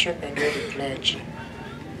 our Bishop, and all the clergy.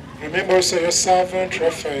 Remember also your servant,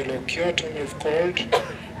 Raphael Okiot, whom you've called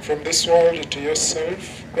from this world to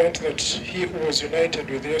yourself. Grant that he who was united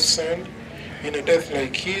with your Son in a death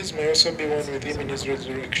like his may also be one with him in his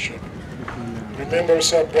resurrection. Remember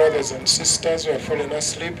also our brothers and sisters who have fallen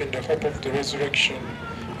asleep in the hope of the resurrection.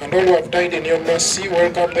 And all who have died in your mercy,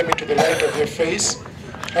 welcome them into the light of your face.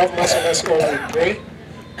 Have mercy on us all, we pray,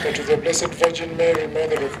 that with the Blessed Virgin Mary,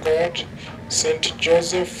 Mother of God, Saint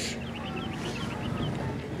Joseph,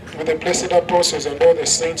 with the blessed apostles and all the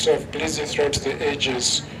saints who have pleased you throughout the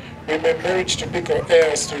ages, we may merit to be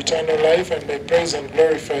co-heirs to eternal life and may praise and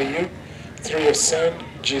glorify you through your Son,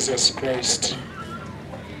 Jesus Christ.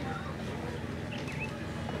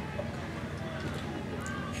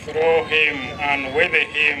 Through him and with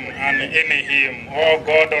him and in him, O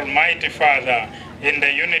God Almighty Father, in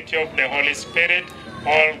the unity of the Holy Spirit,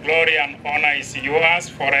 all glory and honor is yours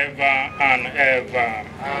forever and ever.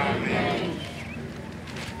 Amen.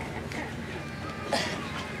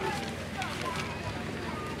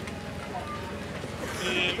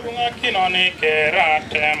 Ilunga kinoni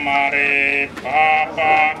kerate mare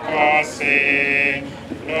papa kose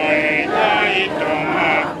loida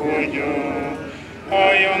itoma kuju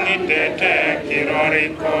oyongi tete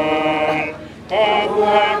kirorikon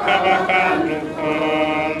obua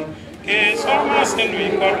kabakandukon kisoma sindwi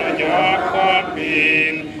koto joako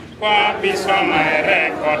bin kwa bisoma ere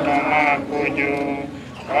koto makuju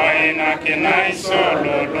oina kinai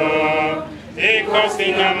sololo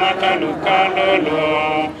ikosi nyamata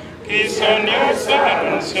lukalolo kisonio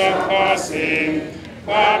sarun siokosi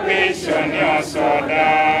kwa bisonio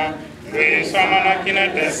soda bisoma na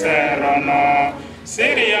kinete serono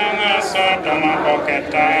sirianga sotoma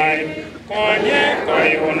koketai konye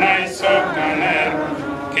koyunai sokaner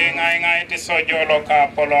kingai ti sojolo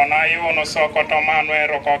kapolona yuno sokoto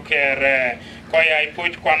manuero kokere koya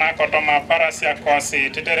ipuch kwana kotoma parasia kosi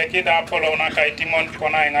titerekida apolo unakaitimon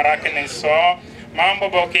kona ngarakene so mambo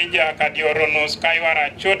bokija kadioronus kaiwara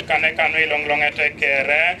chut kane kanui longlongete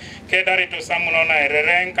kere kedari tu samuno na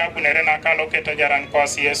ereren kabunere na kalo ketajaran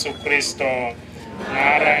kosi Yesu Kristo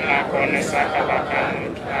nara na kone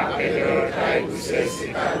sakabakanut apelo taibusesi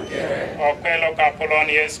kakere okwelo kapolon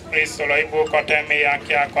Yesu Kristo lo ibu kotemi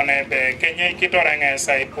yaki akonebe kenye ikitorenge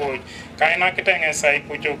sa ipuch kaina kitenge sa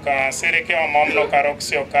ipuchuka sirike omomno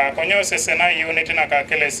karoksioka konyo sesena unity na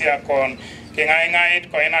kakelesia kon kingai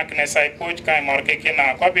ko ina knesa ipuch kai morke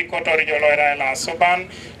kina ko bikotor joloira la suban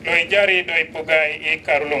lo ijari do ipugai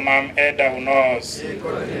ikarulumam eda unos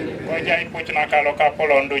ko jai ipuch na kalo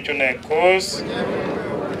kapolo nduchune kus.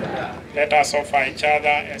 Let us offer each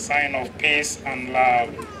other a sign of peace and love.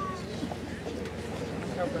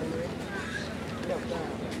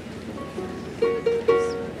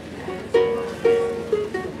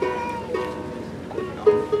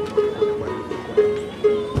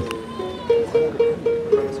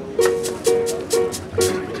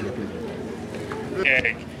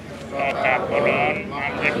 Kapolon,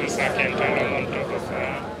 Manjibu Sakin Talomon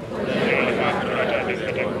Togosa, Joli Makurata de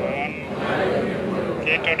Petekon,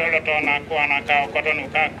 Kito Dolotona Kuanaka,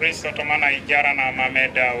 Kotonuka, Kristo Tomana Ijara na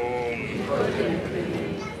Mameda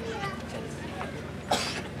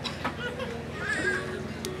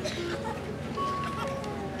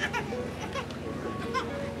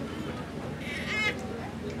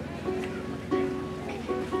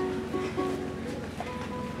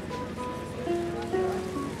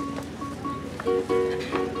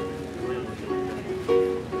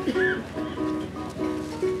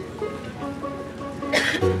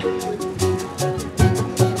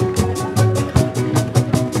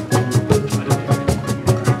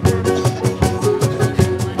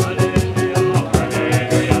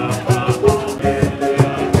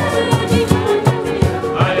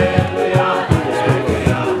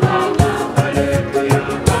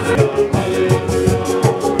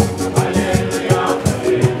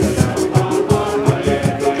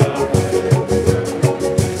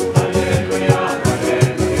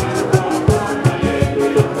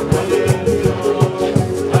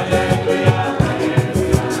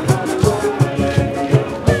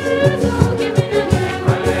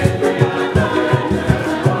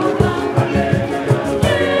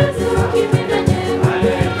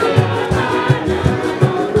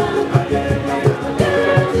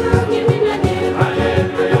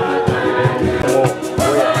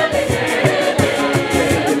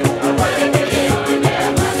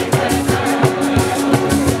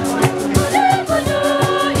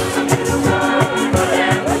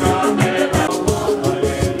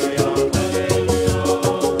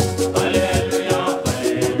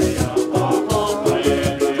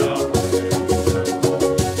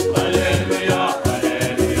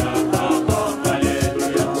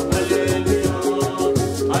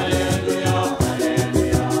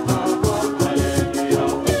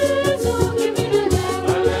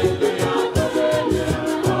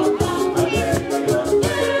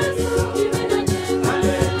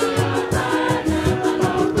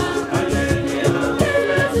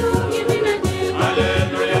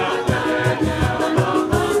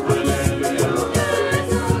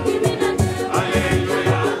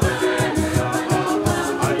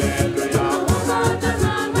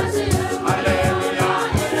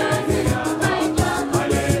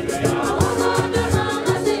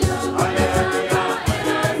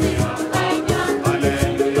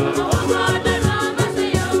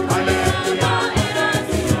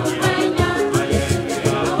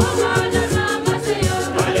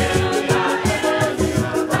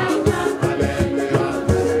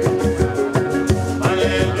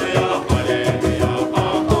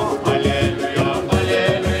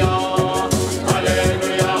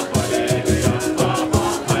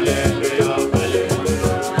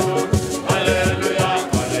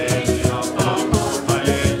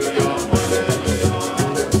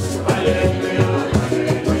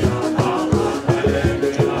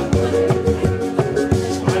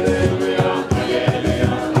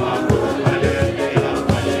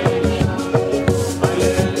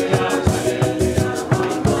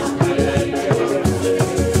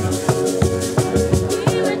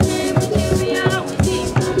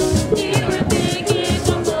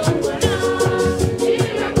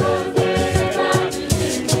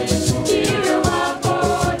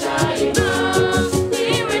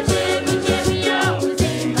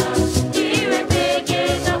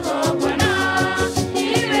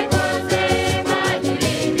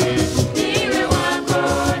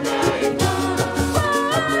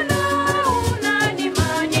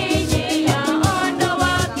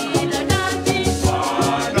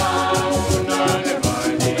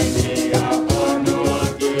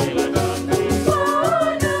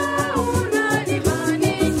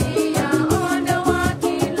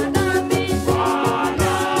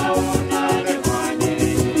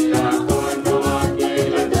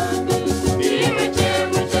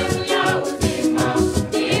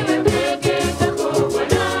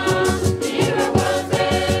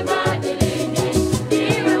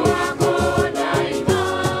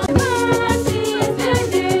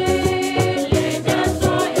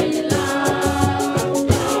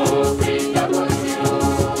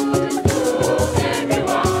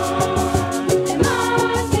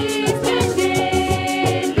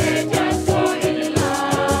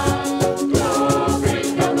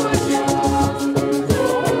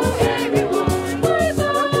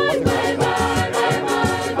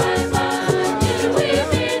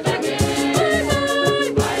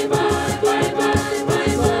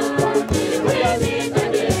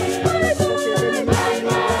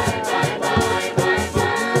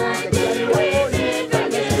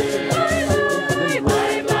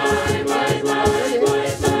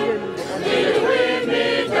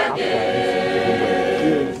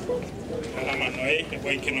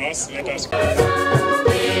Boy Kinos. Let us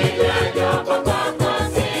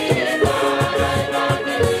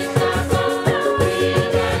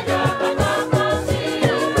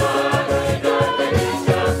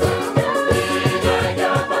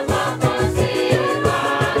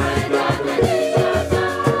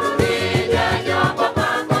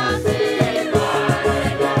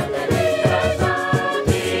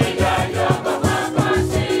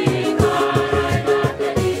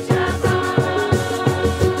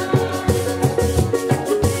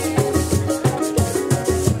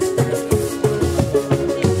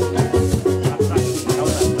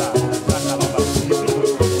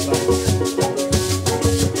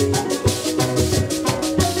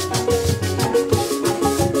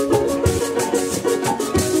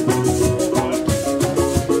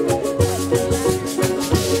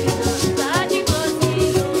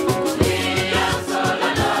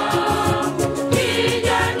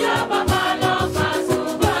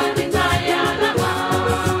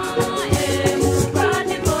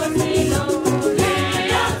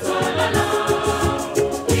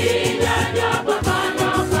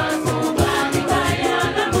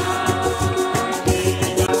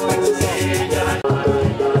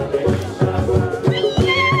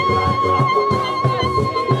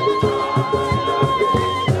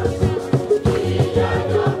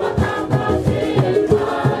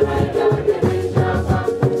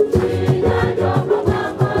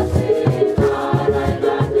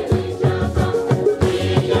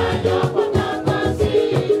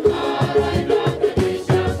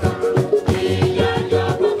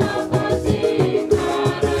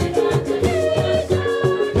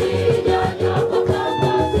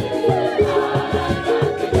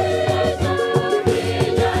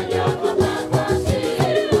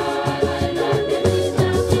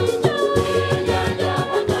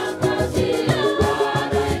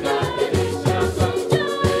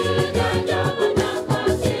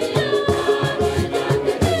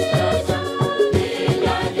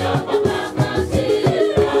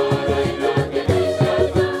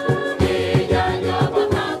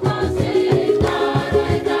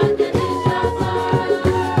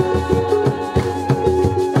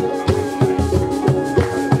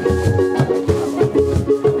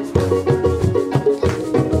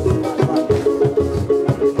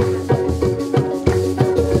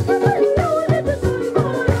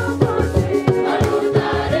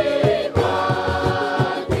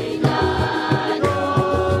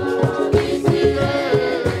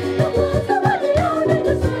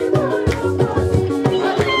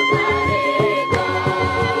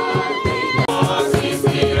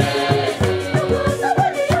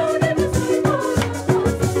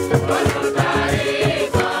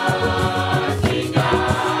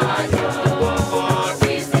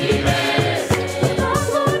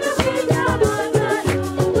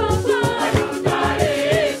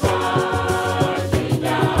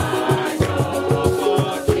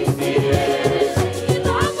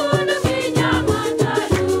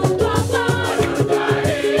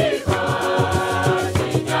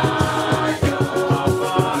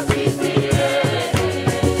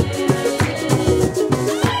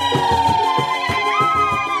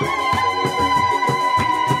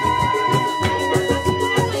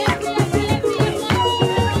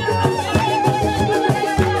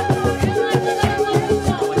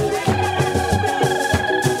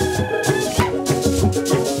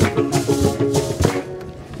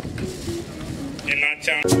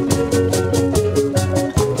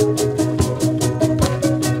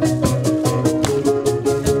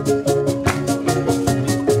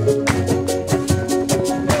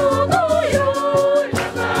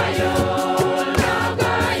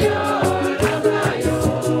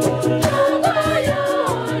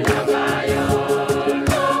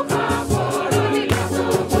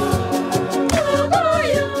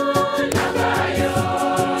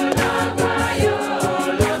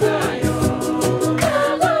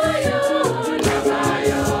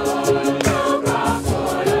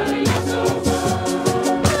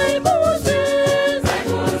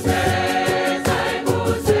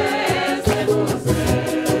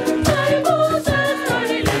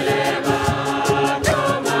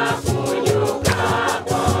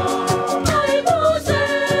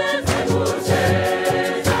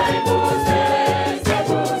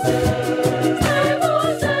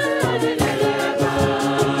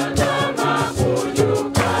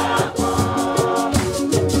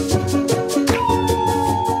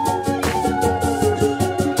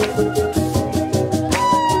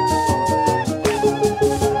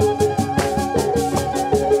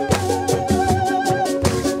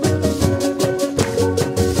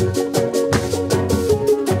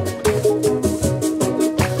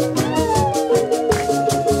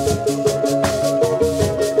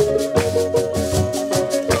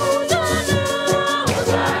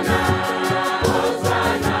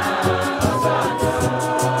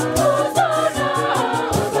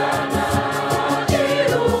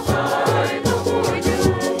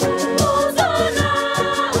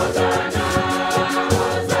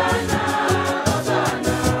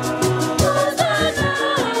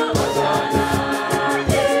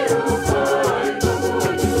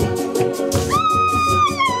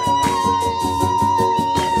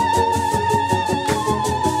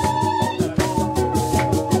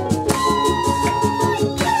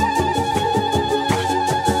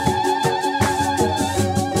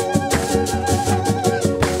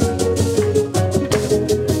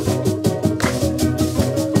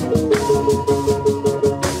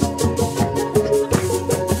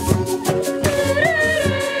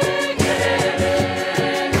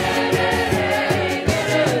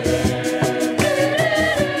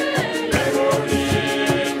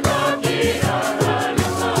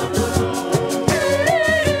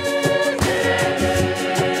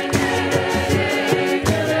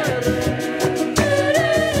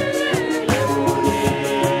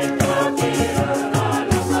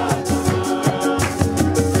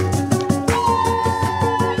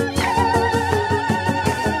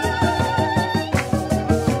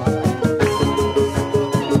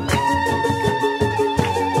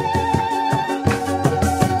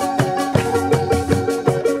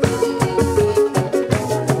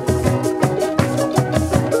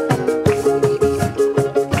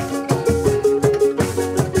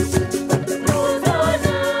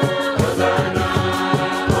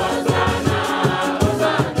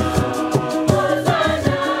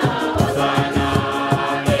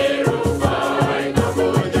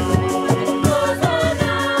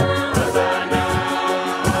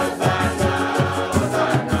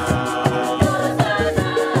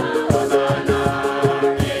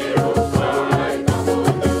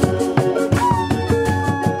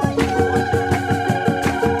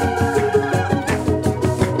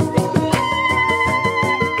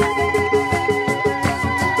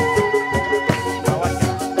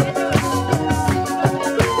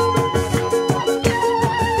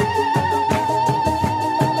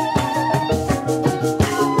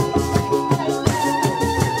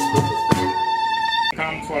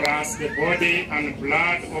us the body and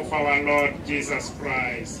blood of our Lord Jesus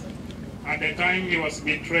Christ. At the time he was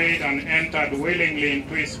betrayed and entered willingly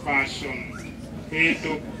into his passion, he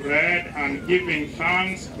took bread and giving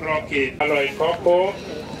thanks broke it.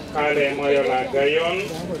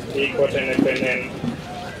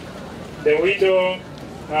 The widow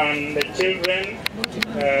and the children,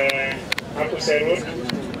 Apuserut,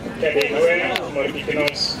 Kedinwe,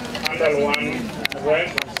 Morkikinos, under one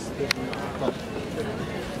rest.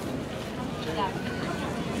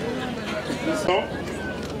 So,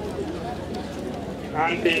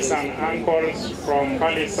 aunties and uncles from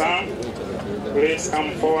Kalisa, please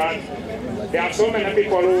come forward. There are so many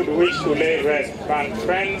people who would wish to lay rest, but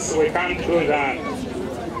friends, we can't do that.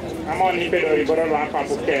 I'm on Ipedo Iboro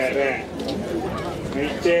Lapapukere.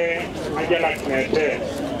 Niche Ajala Knete.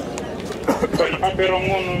 So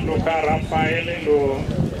Ipaperongun Luka Raphael Lu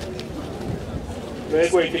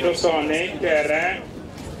Lego Ipito Sone Kere.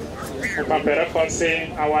 Upapera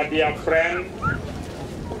Kose, our dear friend.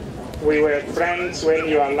 We were friends when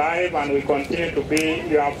you are alive, and we continue to be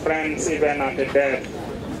your friends even at the death.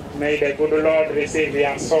 May the good Lord receive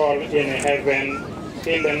your soul in heaven.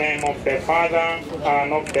 In the name of the Father,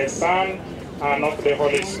 and of the Son, and of the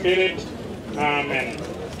Holy Spirit. Amen.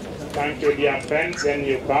 Thank you, dear friends. Then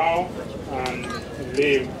you bow and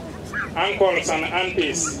leave. Uncles and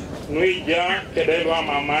aunties, Nuija, Kedelwa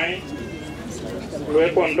Mamai,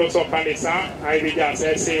 Luepondoso Kalisa, I will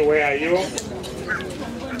just say, where are you?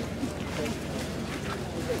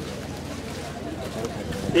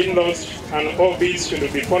 In-laws and OBs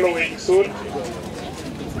should be following soon.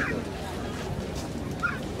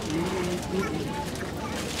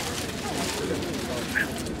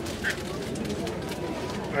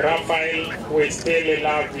 Raphael, we still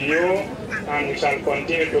love you and we shall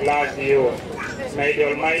continue to love you. May the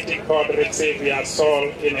Almighty God receive your soul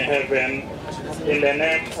in heaven. In the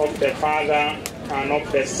name of the Father and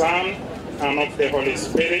of the Son and of the Holy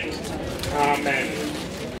Spirit. Amen.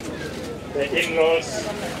 The in-laws.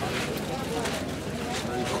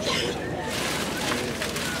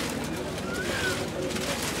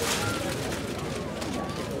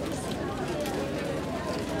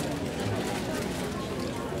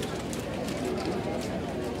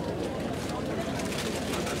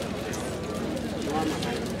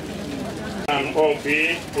 And OB,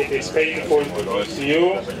 it is painful to lose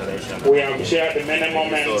you. We have shared many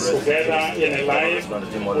moments together in life.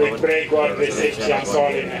 We pray God receives your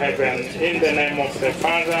soul in heaven. In the name of the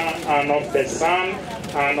Father, and of the Son,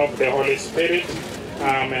 and of the Holy Spirit.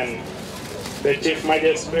 Amen. The Chief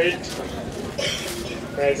Magistrate,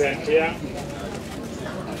 present here.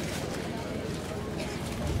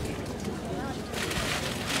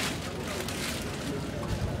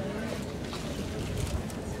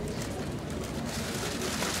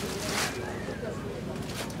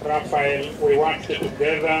 Raphael, we worked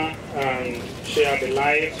together and shared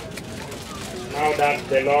life. Now that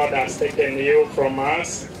the Lord has taken you from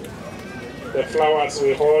us, the flowers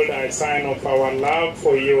we hold are a sign of our love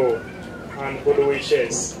for you and good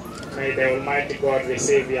wishes. May the Almighty God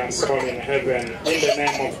receive your soul in heaven. In the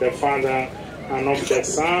name of the Father, and of the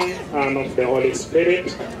Son, and of the Holy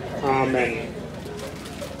Spirit. Amen.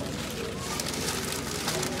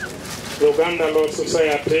 Uganda Law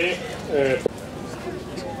Society,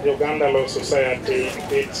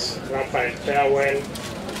 bids Raphael farewell.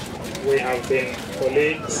 We have been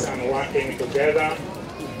colleagues and working together.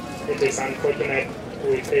 It is unfortunate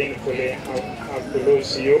we painfully have to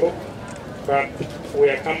lose you, but we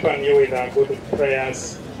accompany you with our good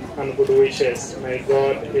prayers and good wishes. May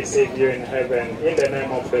God receive you in heaven. In the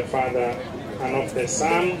name of the Father, and of the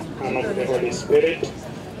Son, and of the Holy Spirit.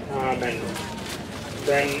 Amen.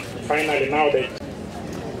 Then finally now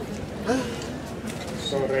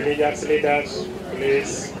so religious leaders,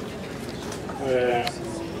 please.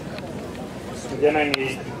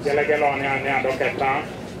 Jenani jelagelone ane adoketa.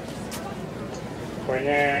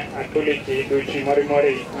 Kwenye atuliki duchi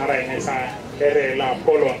mori ara inesa ere la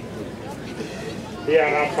polon.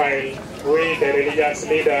 Dear Raphael, we the religious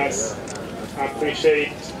leaders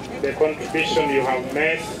appreciate the contribution you have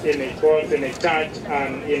made both in the church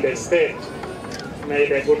and in the state. May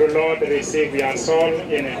the good Lord receive your soul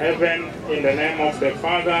in heaven, in the name of the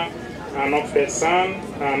Father, and of the Son,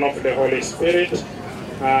 and of the Holy Spirit.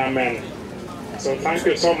 Amen. So thank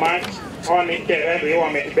you so much. Oni kere we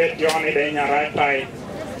want to bet you on the right side.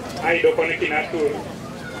 I do connect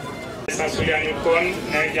Sasulian Yukon,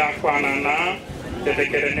 Neja Kwanana, the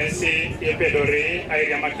Kerenesi, Epedori,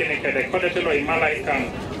 I am a Kineka, the Kodetelo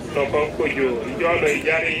Malaikan, Loko Kuju, Yolo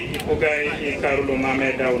Jari, Ipugai, Ikarulu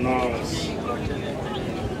Mameda Unos.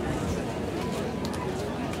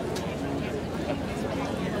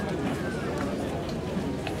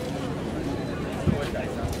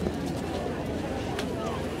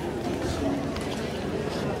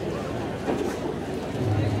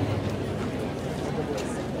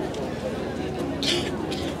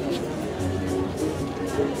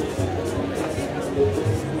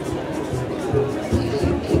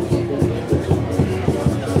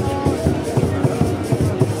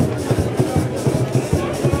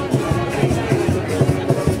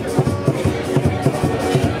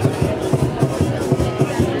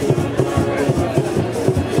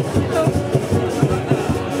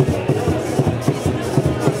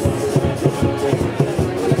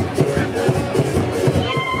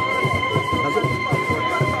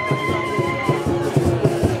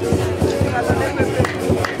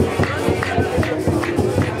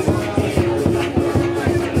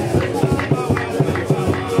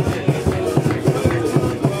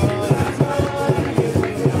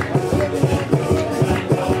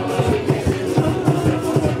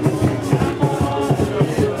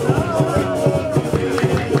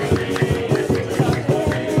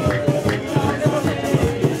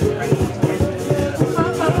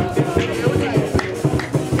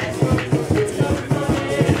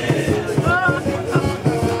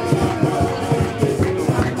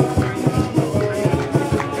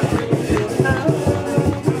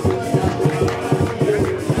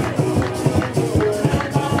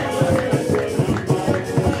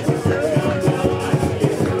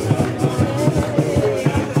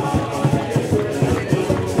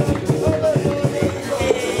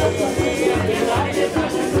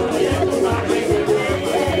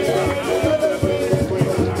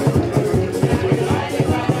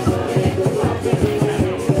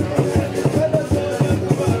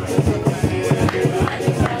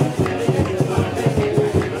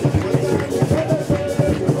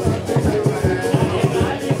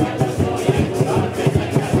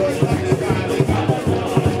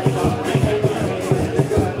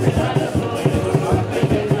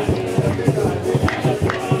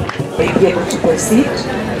 proceed.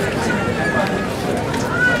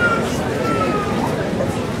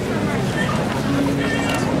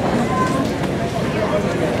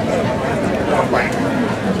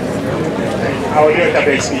 How will you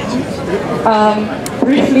take speech?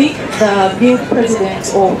 Briefly, the guild president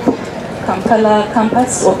of Kampala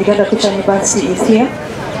campus of Uganda Teachers University is here.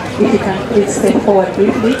 If you can please step forward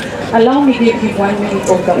briefly. Allow me to give him 1 minute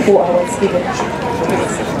of the 4 hours given.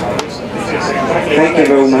 Thank you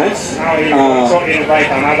very much.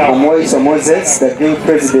 I'm Moise Moses, the guild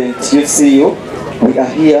president UCU. We are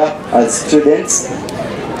here as students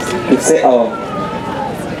to say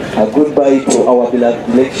a goodbye to our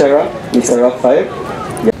beloved lecturer, Mr. Raphael.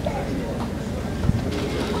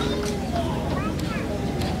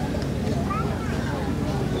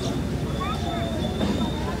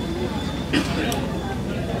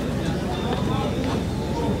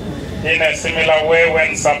 In a similar way,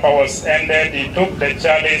 when supper was ended, he took the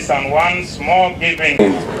chalice and once more giving.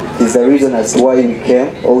 Is the reason as to why we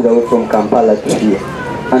came all the way from Kampala to here.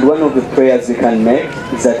 And one of the prayers we can make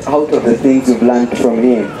is that out of the things we've learned from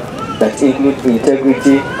him, that include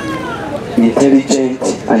integrity,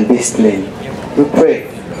 intelligence, and discipline, we pray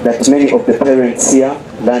that many of the parents here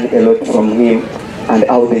learn a lot from him and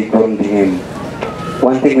how they groomed him.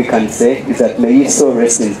 One thing we can say is that may he so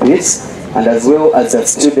rest in peace. And as well as the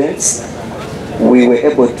students, we were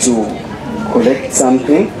able to collect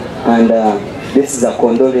something, and this is a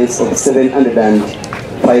condolence of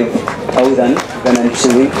 705,000 Ghanaian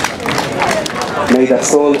shillings. May the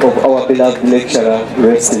soul of our beloved lecturer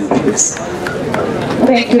rest in peace.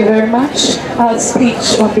 Thank you very much. Our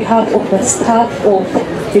speech on behalf of the staff of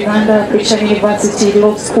Uganda Teachers University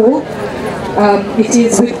Law School. It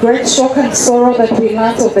is with great shock and sorrow that we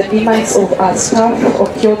learned of the demise of our staff,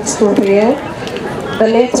 Okiot Raphael. The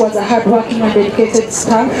late was a hardworking and dedicated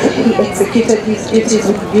staff. He executed his duties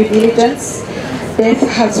with due diligence. Death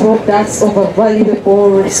has robbed us of a valuable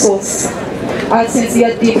resource. Our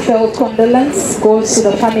sincere, deep-felt condolence goes to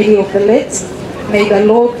the family of the late. May the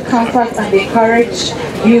Lord comfort and encourage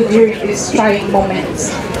you during this trying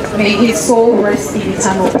moment. May his soul rest in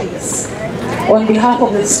eternal peace. On behalf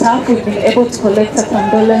of the staff, we've been able to collect a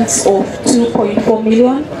condolence of 2.4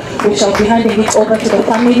 million. We shall be handing it over to the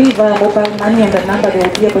family via mobile money and the number they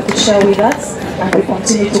will be able to share with us. And we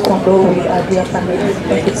continue to condole with our dear family.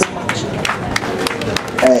 Thank you so much.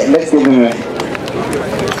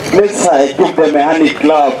 Let's give them a hand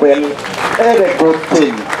clap and a good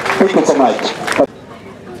thing. Thank you so much.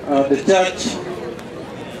 The church,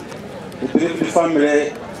 the beloved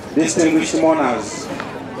family, distinguished mourners.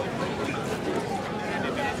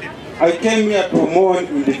 I came here to mourn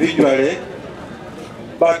individually,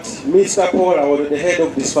 but Mr. Paul, I was the head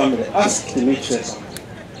of this family, asked me to say something.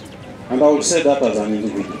 And I will say that as an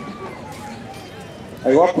individual.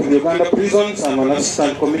 I work with the Uganda prisons. I'm an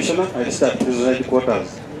assistant commissioner. I start prison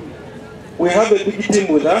headquarters. We have a big team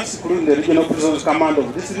with us, including the regional prisons command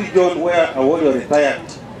of this region where a warrior retired.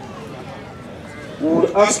 We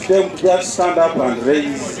will ask them to just stand up and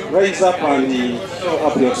raise up and show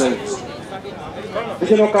up yourselves.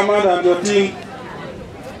 Regional commander and your team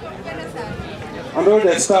and all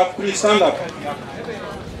the staff, please stand up.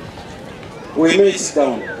 We may sit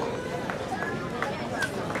down.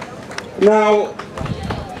 Now,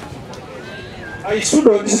 I stood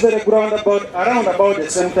on this very ground around about the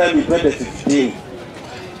same time in 2015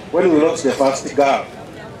 when we lost the first girl.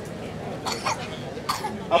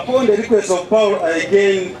 Upon the request of Paul, I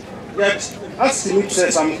again asked him to say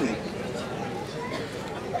something.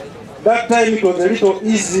 That time it was a little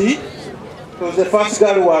easy because the first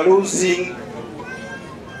girl we were losing,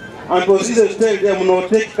 and it was easy to tell them, no,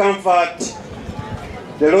 take comfort.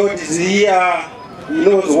 The Lord is here, He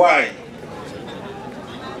knows why.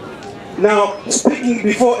 Now, speaking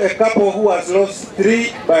before a couple who has lost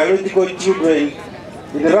 3 biological children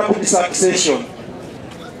in rapid succession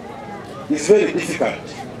is very difficult.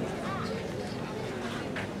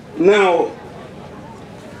 Now,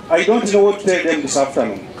 I don't know what to tell them this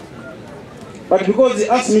afternoon. But because he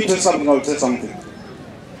asked me to say something, I'll say something.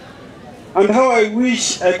 And how I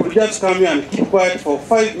wish I could just come here and keep quiet for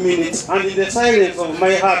 5 minutes and in the silence of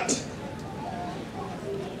my heart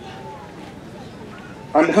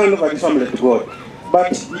and hand over the family to God.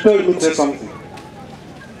 But he told me to say something.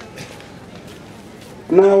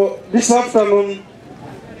 Now, this afternoon,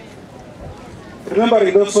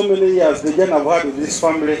 remembering those so many years, the journey I've had with this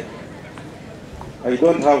family, I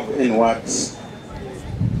don't have any words.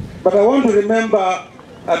 But I want to remember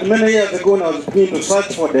that many years ago when I was beginning to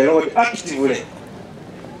search for the Lord actively,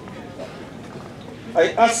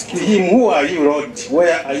 I asked him, who are you, Lord?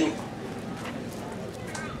 Where are you?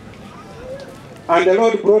 And the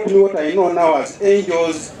Lord brought me what I know now as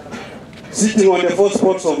angels sitting on the 4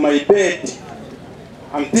 spots of my bed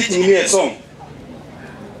and teaching me a song.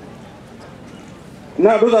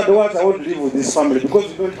 Now those are the words I want to leave with this family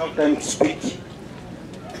because we don't have time to speak.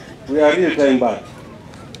 We are real time bad.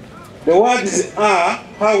 The words are,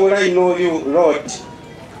 how will I know you, Lord?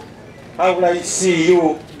 How will I see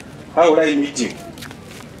you? How will I meet you?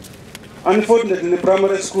 Unfortunately, in the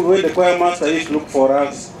primary school, when the choir master used to look for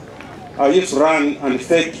us, I used to run and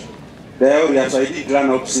fake the areas, so I didn't learn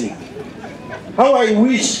how to sing. How I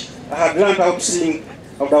wish I had learned how to sing,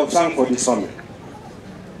 I would have sung for this family.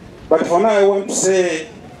 But for now, I want to say,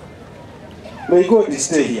 may God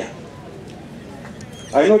stay here.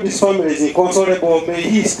 I know this family is inconsolable. May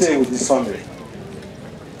He stay with this family.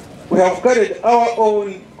 We have carried our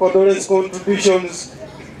own condolence contributions.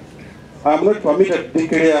 I am not permitted to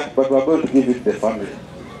declare, but we are going to give it to the family.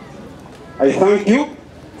 I thank you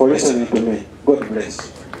for listening to me. God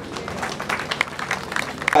bless.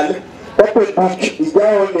 And open book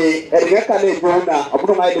ijaone erigakane jona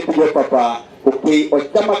abuno maile kujo papa uki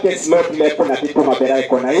ochama ke slot le kuna titu mabera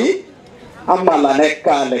ikona hii amala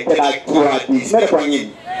neka le kena kiwa dis nere kwa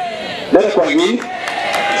ngini.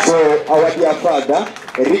 So our dear father,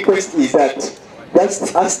 a request is that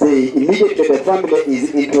just as immediately the family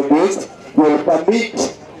is introduced, you will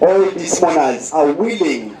permit all these mourners are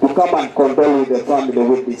willing to come and condole with the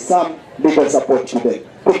family with some legal support to them.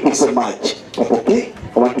 Thank you so much. Okay,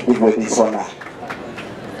 I want to give you this honor.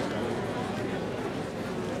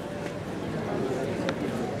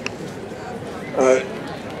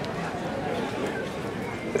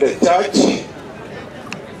 The church,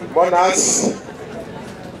 mourners,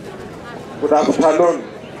 good afternoon.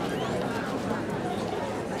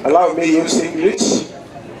 Allow me to use English.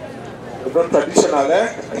 Not traditional,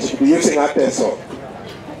 I should be using Ateso.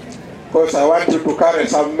 Because I want you to carry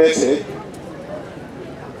some message.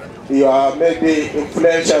 You are maybe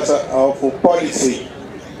influencers of policy.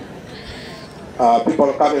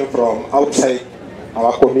 People coming from outside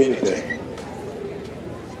our community.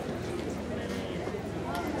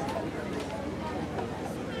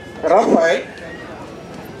 Raphael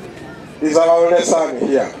is our only son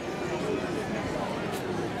here.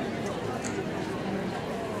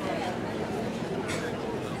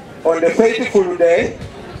 On the fateful day,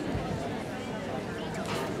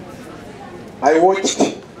 I watched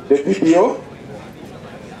the video.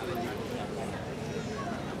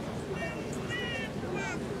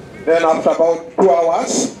 Then after about 2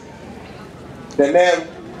 hours, the name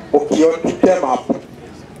Okiot came up.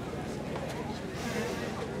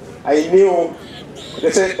 I knew,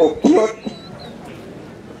 they said Okiot,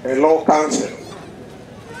 a law counsel.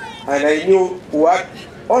 And I knew what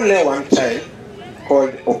only one child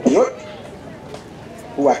called Okiot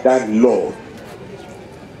who had done law.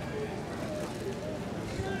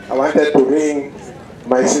 I wanted to ring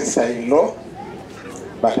my sister-in-law,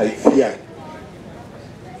 but I feared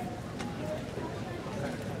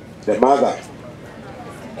the mother.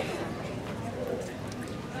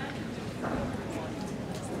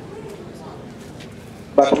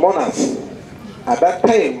 But mourners, at that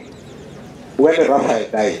time when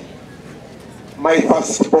Raphael died, my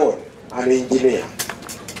firstborn, an engineer,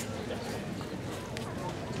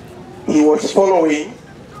 he was following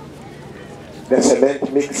the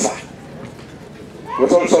cement mixer. He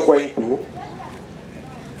was also going to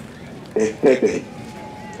Nkumba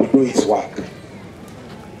to do his work.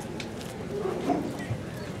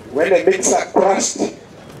 When the mixer crushed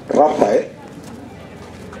Raphael,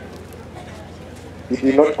 he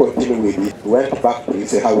did not continue with it. He went back to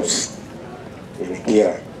his house in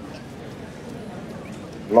Kira,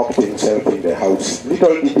 locked himself in the house.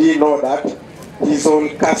 Little did he know that his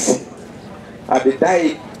own cousin had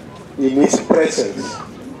died in his presence.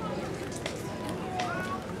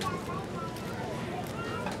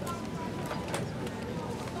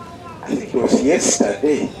 I think it was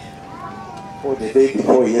yesterday, or the day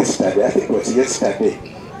before yesterday, I think it was yesterday.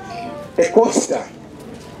 A coaster,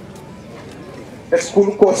 a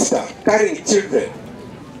school coaster, carrying children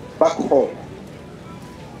back home.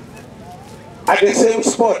 At the same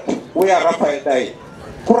spot where Raphael died,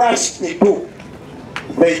 crashed into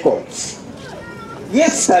vehicles.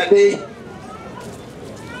 Yesterday,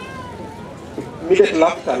 immediately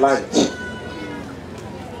after lunch,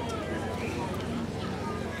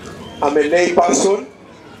 I'm a lay person,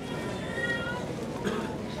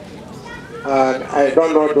 and I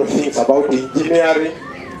don't know the things about engineering,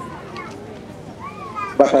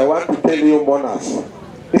 but I want to tell you, mourners,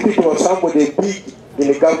 if it was somebody big in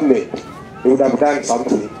the government, they would have done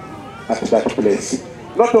something at that place.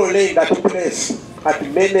 Not only in that place, at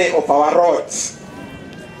many of our roads.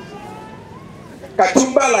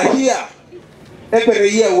 Kachumbala here, every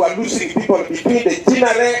year we are losing people between the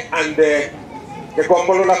Jinare and the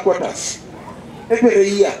Gombolola quarters. Every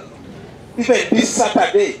year. Even this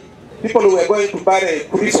Saturday, people who were going to bury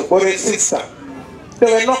Chris Obore's sister, they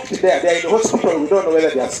were knocked there. They are in the hospital. We don't know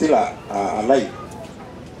whether they are still alive.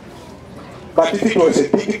 But if it was a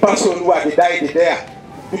big person who had died there,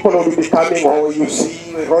 people would be coming, oh, you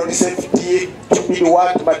see, road safety, stupid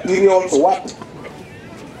what, materials, what.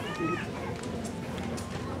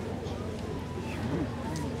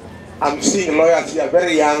 I'm seeing lawyers here,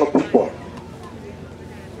 very young people.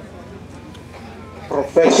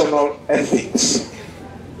 Professional ethics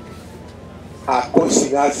are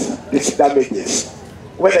causing us these damages,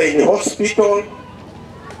 whether in the hospital,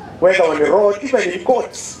 whether on the road, even in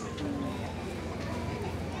courts.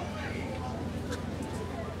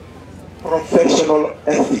 Professional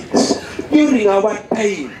ethics. During our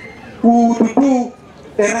time, we would do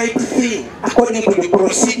the right thing according to the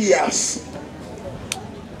procedures.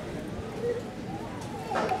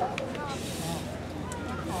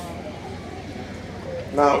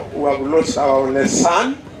 Now we have lost our only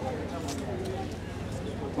son.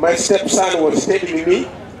 My stepson was telling me,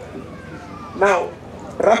 now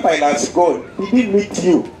Raphael has gone. He didn't meet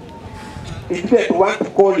you. He didn't want to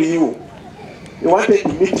call you. He wanted to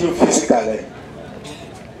meet you physically.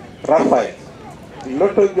 Raphael,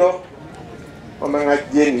 Lotojo,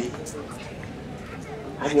 Omanga Jenny,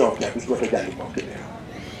 Anyoka, we go to Jalimoke.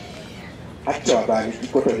 Actually, we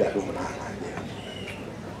go to Jalumana.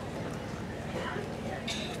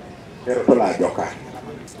 I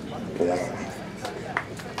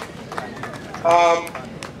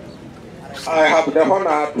have the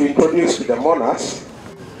honor to introduce to the monarchs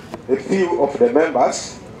a few of the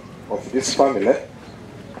members of this family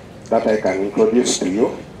that I can introduce to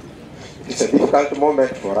you. It's a difficult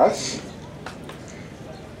moment for us,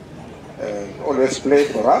 always played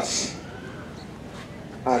for us,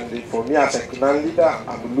 and for me as a clan leader,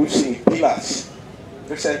 I'm losing pillars.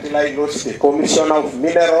 Recently I lost the Commissioner of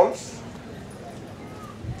Minerals,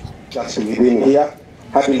 just within here,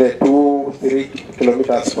 having 2-3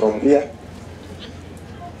 kilometers from here.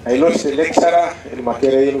 I lost a lecturer in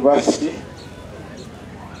Makerere University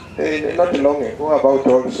not long ago, about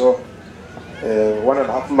also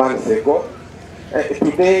 1.5 months ago.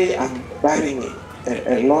 Today I'm burying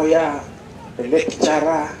a lawyer, a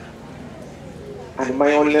lecturer, and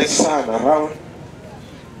my only son around.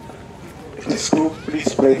 It is true,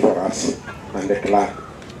 please pray for us and the clan.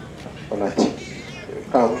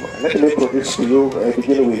 Come, let me introduce to you, I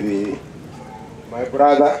begin with my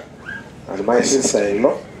brother and my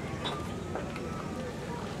sister-in-law.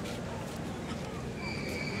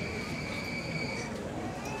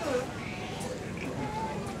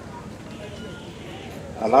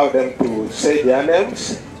 Allow them to say their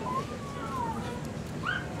names.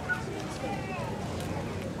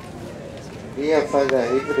 Dear Father,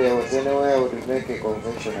 if there was any way I would make a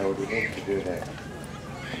confession, I would need to do that.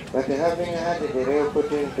 But having had the real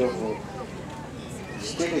opportunity of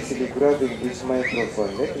seriously grabbing this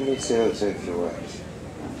microphone, let me say also a few words.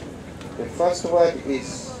 The first word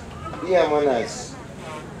is, dear monarchs,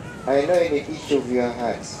 I know in each of your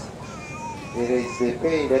hearts there is the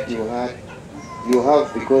pain that you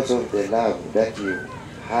have because of the love that you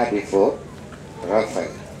had for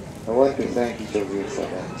Raphael. I want to thank each of you for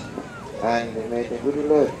that. And may the good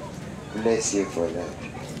Lord bless you for that.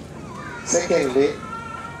 Secondly,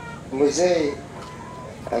 Muzei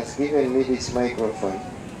has given me this microphone,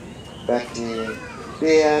 but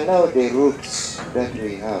they are now the roots that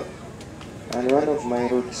we have. And one of my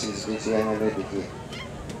roots is this young lady here.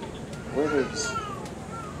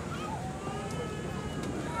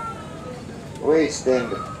 Where is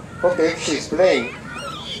Tendo? Okay, if she's playing,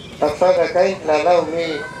 Father, kindly allow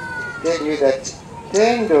me to tell you that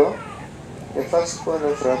Tendo, the firstborn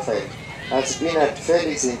of Raphael, has been at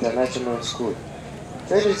Felix International School.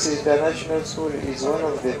 Felix International School is one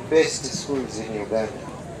of the best schools in Uganda.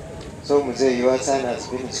 So Muzei, your son has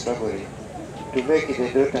been struggling to make the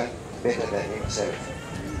daughter better than himself.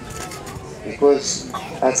 Because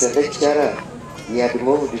as a lecturer, he had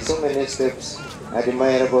moved so many steps,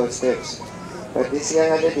 admirable steps. But this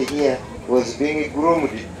young lady here was being groomed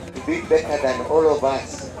to be better than all of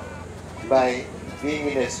us by being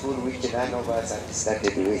in a school which none of us had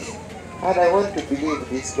started with. And I want to believe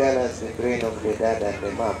this girl has the brain of the dad and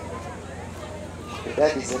the mom. The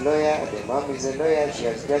dad is a lawyer, the mom is a lawyer, she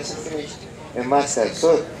has just finished a master's.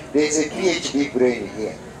 So there is a PhD brain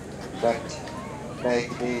here. But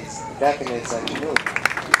like this darkness and noon,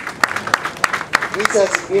 this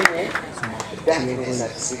has been a darkness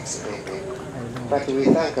at 6 a.m. But we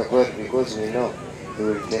thank God because we know He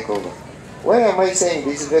will take over. Why am I saying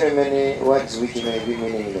these very many words which may be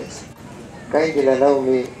meaningless? Kindly allow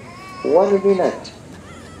me 1 minute.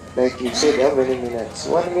 Like you said, how many minutes?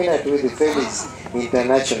 1 minute with the Felix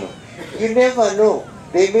International. You never know.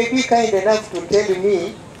 They may be kind enough to tell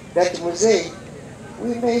me that Muzei,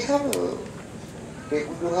 we may have a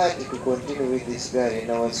good heart to continue with this guy in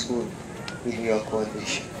our school in your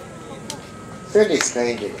condition. Felix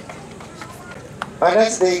kindly. And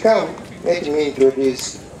as they come, let me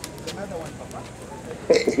introduce.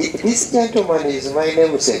 This gentleman is my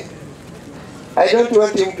namesake. I don't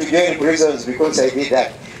want him to join prisons because I did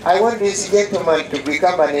that. I want this gentleman to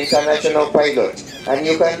become an international pilot. And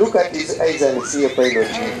you can look at his eyes and see a pilot.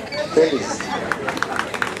 Felix.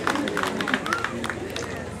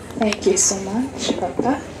 Thank you so much,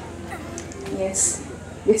 Papa. Yes,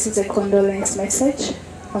 this is a condolence message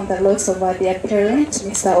on the loss of our dear parent,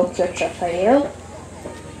 Mr. Okiot Raphael.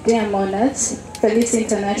 Dear mourners, Felix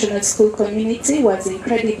International School community was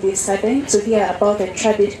incredibly saddened to hear about the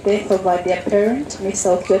tragic death of our dear parent,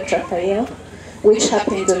 Mr. Okiot Raphael, which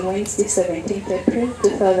happened on Wednesday, 17th April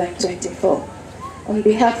 2024. On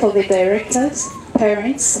behalf of the directors,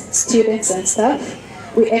 parents, students, and staff,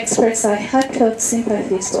 we express our heartfelt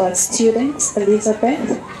sympathies to our students,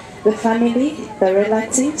 Elizabeth, the family, the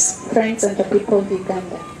relatives, friends, and the people of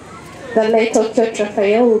Uganda. The late Okiot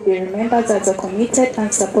Raphael will be remembered as a committed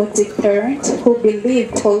and supportive parent who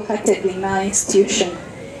believed wholeheartedly in our institution.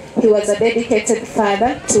 He was a dedicated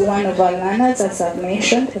father to one of our learners, as I've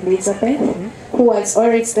mentioned, Elizabeth, who was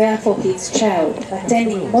always there for his child,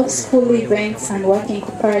 attending most school events and working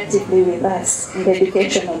cooperatively with us in the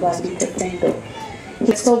education of our little Tendo.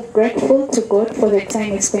 He's so grateful to God for the time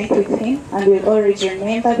we spent with him, and will always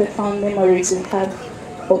remember the fond memories we have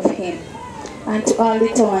of him. And to our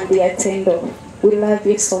little one, dear Tendo, we love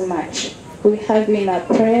you so much. We have you in our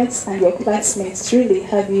prayers, and your classmates really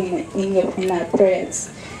have you in our prayers.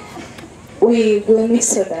 We will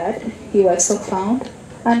miss your dad. He was so fond.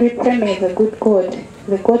 And we pray may the good God,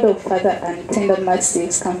 the God of Father and tender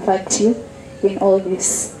mercies, comfort you in all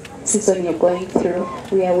this season you're going through.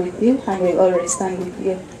 We are with you and we'll always stand with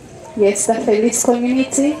you. Yes, the Felix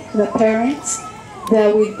community, the parents, they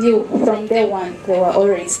are with you from day one. They were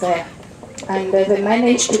always there. And they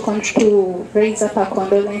managed to raise up a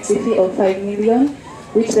condolence fee of 5 million,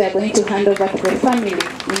 which they are going to hand over to the family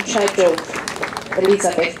in charge of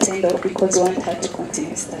Elizabeth Tendo, because we want her to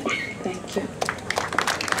continue studying. Thank you.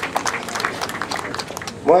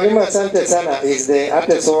 Mwalimu asante sana is the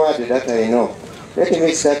artist word that I know. Let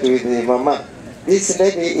me start with the mama. This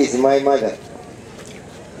lady is my mother.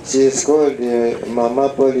 She is called Mama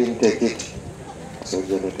Pauline Tekit.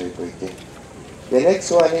 The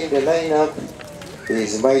next one in the lineup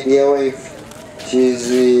is my dear wife. She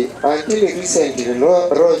is until recently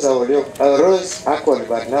Rose Aulio, Rose Akol,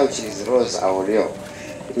 but now she is Rose Aulio.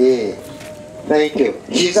 Yeah, thank you.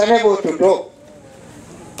 She is unable to talk.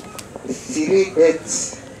 3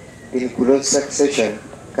 deaths in close succession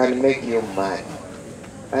can make you mad.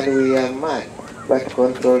 And we are mad, but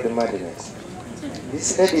controlled madness.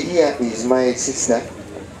 This lady here is my sister,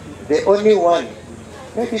 the only one.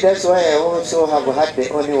 Maybe that's why I also have had the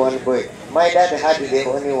only one boy. My dad had the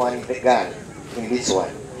only one girl in this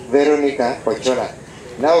one, Veronica Ochola.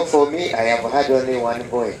 Now for me, I have had only one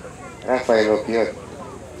boy, Raphael Okiot.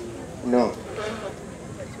 No.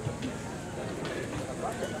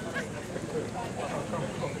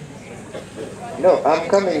 No, I'm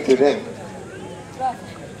coming to them.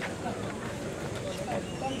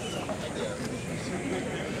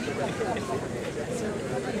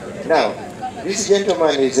 Now, this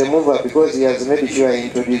gentleman is a mover because he has made sure I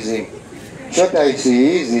introduce him. Short as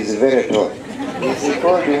he is very tall. He's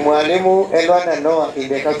called Mwalimu Elwana Noah in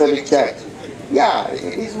the Catholic Church. Yeah,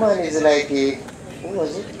 this man is like, who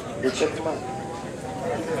was it? The short man.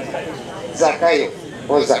 Zakayo,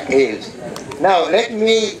 or Zacchaeus. Now, let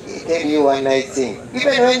me tell you one nice thing.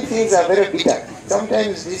 Even when things are very bitter,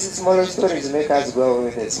 sometimes these small stories make us go away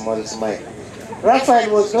with a small smile.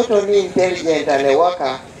 Raphael was not only intelligent and a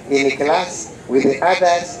worker in class with the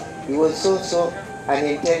others, he was also an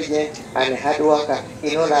intelligent and hard worker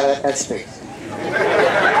in all other aspects.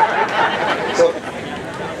 So,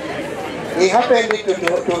 he happened to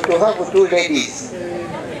have 2 ladies.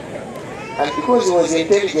 And because he was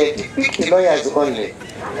intelligent, he picked lawyers only.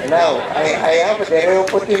 Now, I have the rare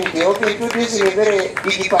opportunity of introducing a very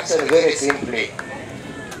big person very simply.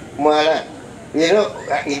 Mwala. You know,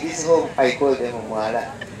 in this home, I call them Mwala.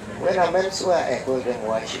 When I'm elsewhere, I call them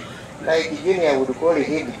worship. Like Junior would call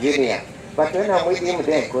him Junior. But when I'm with him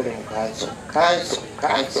there, I call him Council. Council.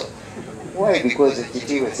 Council. Why? Because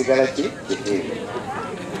Chitiwe, Sigarachi, Chitiwe.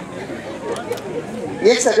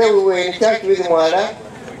 Yesterday we were in church with Mwala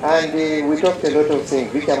and we talked a lot of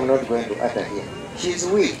things which I'm not going to utter here. She's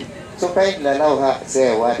weak, so kindly allow her to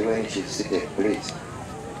say a word when she's seated, please.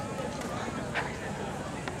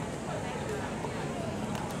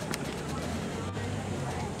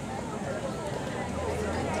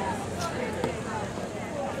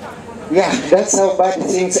 Yeah, that's how bad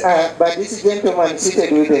things are. But this gentleman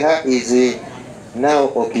seated with her is now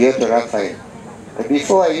Okiot Raphael.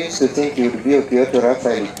 Before I used to think he would be Okiot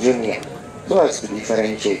Raphael Jr. so as to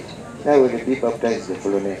differentiate. Now will be baptized the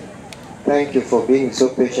full name. Thank you for being so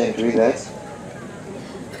patient with us.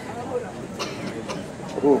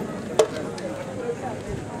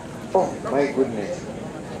 Oh my goodness.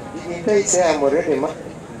 Didn't I say I'm already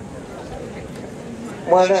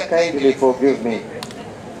Mwana, kindly forgive me.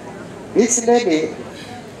 This lady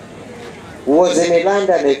was in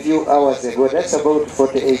London a few hours ago, that's about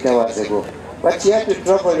 48 hours ago. But she had to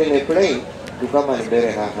travel in a plane to come and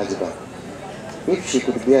bury her husband. If she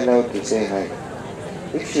could be allowed to say hi.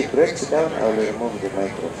 If she breaks down, I will remove the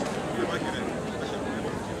microphone.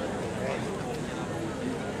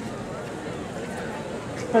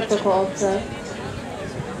 Protocol observed.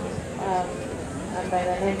 And by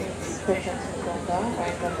the name is Patience Nkumba.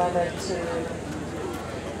 I'm the mother to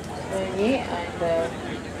Nyi and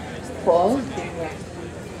Paul Jr.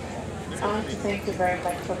 I want to thank you very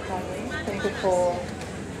much for coming. Thank you for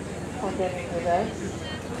condemning with us.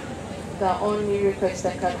 The only request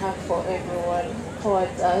I can have for everyone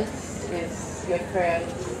towards us is your prayers.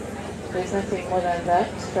 There's nothing more than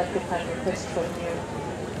that we can request from you.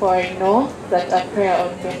 For I know that a prayer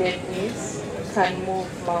on bended knees can move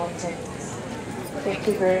mountains. Thank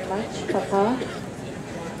you very much, Papa.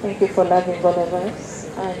 Thank you for loving all of us.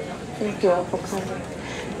 And thank you all for coming.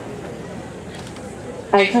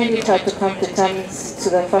 I find it hard to come to terms to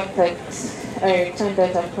the fact that I returned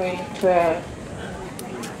at a point where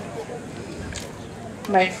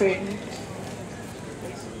my friend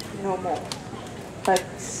is no more. But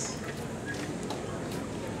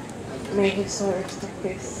may his soul rest in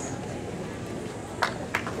peace.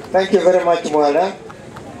 Thank you very much, Mwala.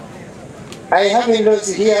 I have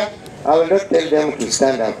in-laws here. I will not tell them to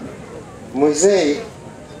stand up. Muzei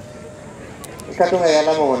katunga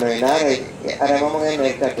yala mono inare ara mama ngene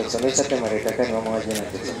ikato so nesa temareta kan mama wajena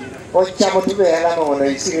teso o chamo tube yala mono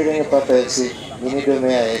isiri renge papa esi ini do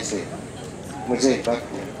mea esi Muzei back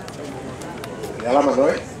yala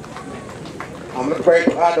manoy. I'm not going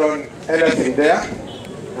to add on anything there.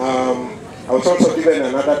 I was also given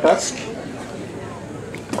another task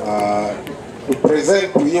to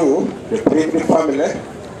present to you the bereaved family.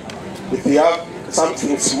 If you have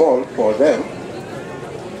something small for them,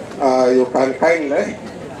 you can kindly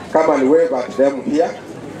come and wave at them here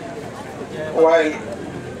while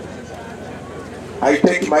I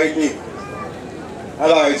take my leave.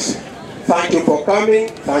 Otherwise, thank you for coming,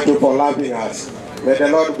 thank you for loving us. May the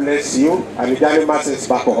Lord bless you and journey masses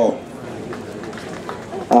back home.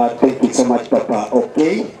 Thank you so much, Papa.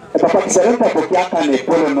 Okay. Papa,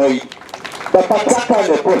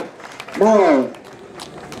 now,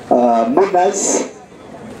 mothers,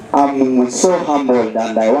 I'm so humbled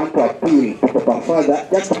and I want to appeal to Papa Father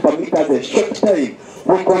just to permit us a short time.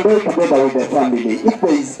 We condole together with the family. If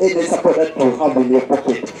there is any support that you have in your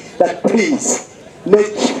pocket, that please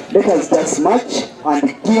let us just match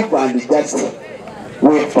and give and just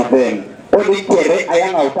wait for them. Only kere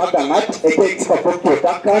ayanga utagangat eke support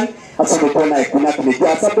utakan asabotona ikuna kile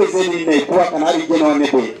sabe zeni ne kwa kanari jeno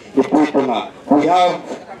nebe iputuna. We have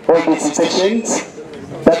all these sessions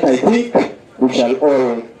that I think we shall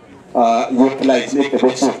all utilize, make the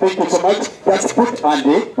best of. Thank you so much. Just put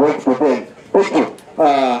and work for them. Thank you.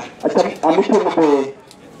 Amitu mbe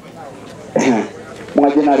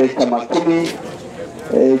mwajinare kamakini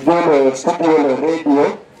jolo studio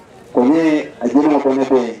radio kwenye ajino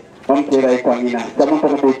mkonebe Mamkera ikwangina. Jaman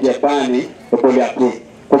kono be Japani obole ake.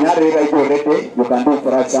 Kunyare radio radio you can do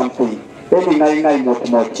for us something. Eni ngai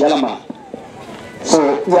mot yalama.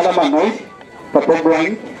 So yalama noi Papa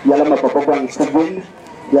Gwang, yalama Papa Gwang Stephen,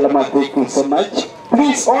 yalama thank you so much.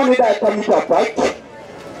 Please only that Tamita Park.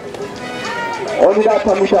 Only that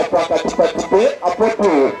Tamita Park at Patipe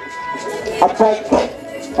apoto attack.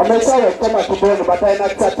 Amesawa kama kibono batai na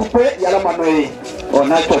Patipe yalama noi.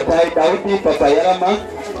 Onacho tai Daudi Papa yalama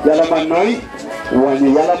noi,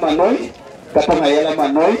 wani yalama noi, katana yalama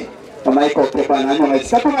noi, amaiko kebana nyo.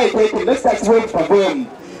 Katana iko let's just wait for them.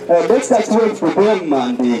 Let's just wait for them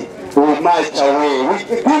and we march away.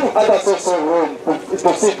 We give others also room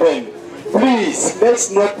to see them. Please,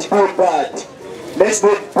 let's not do that. Let's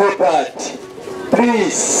not do that.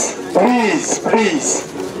 Please, please, please.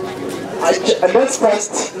 Let's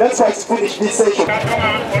first finish this session.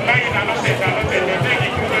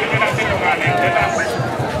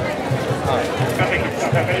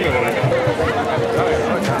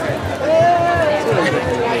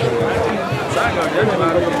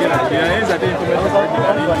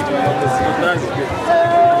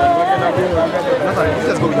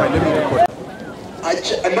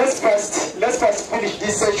 Let's first finish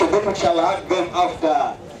this session, then we shall have them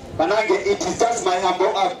after. Banage, it is just my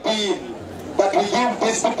humble appeal that we give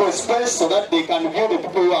these people space so that they can view the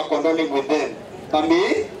people who are condoling with them. For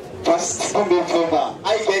me, first do me a favor.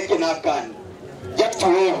 I get Kinakan. Just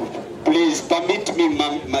wave, please. Permit me,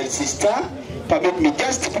 my sister. Permit me.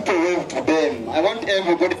 Just people wave to them. I want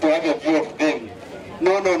everybody to have a view of them.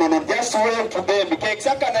 No. Just wave to them.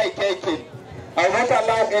 I won't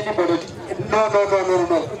allow anybody to, no.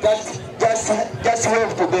 Just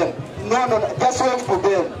wave to them. No. Just wave to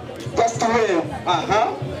them. Just wave.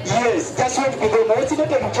 Yes. Just wave to them. What's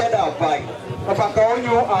not a mchada bag? Papa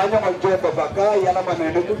onyo anya majoka papa yala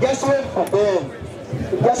maneno. Just wave for them.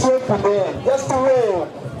 Just wave for them. Just wave.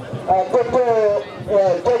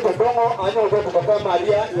 Toto dongo anya majoka papa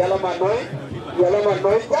Maria yala manoi.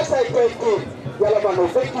 Just I take it. Yala manoi.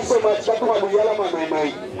 Thank you so much. Yala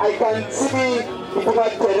manoi. I can see Nkumba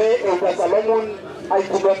and Solomon. I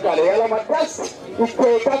do not carry yala manoi.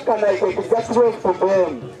 Just wave for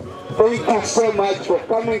them. Thank you so much for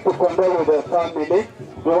coming to condole with the family.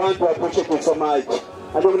 We want to appreciate you so much.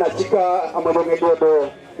 Aduna chika amadongedo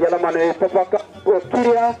yalamane papa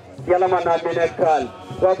Okiot yalamana minekal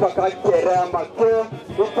wapaka kera mako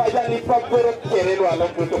upaja ni papero kerelo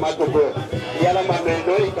alongo tomato yalamane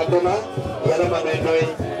noi kadona yalamane noi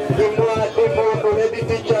demo head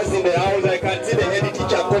teachers in the house. I can see the head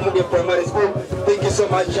teacher from the primary school. Thank you so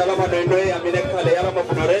much yalamane noi aminekal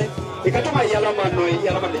yalamapunore ikatuma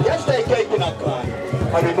yalamane just like kinaka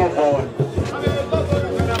and we move on.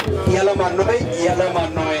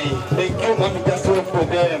 Yalamanoi. Thank you, mommy. Just wave for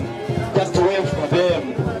them.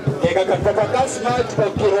 Papa smart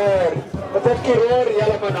Okiror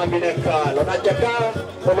Yalamana Mineka. Onachaka,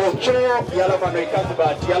 Onocho, Yalamano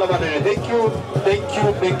Katbat, Yalamano. Thank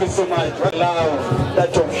you so much. Love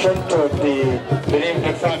that you've shown to the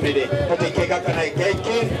bereaved family. Keka kana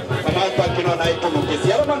keki, Amaka kino na itumukisi.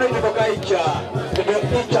 Yalamano itokaicha, the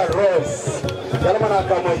teacher Rose. Yalamana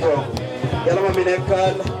Kamojo,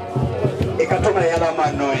 Yalaminekal. Ikatuma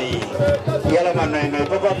yalamanoi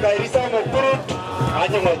papa kairisa mkurut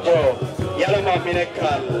anyomojo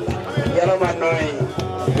yalaminekal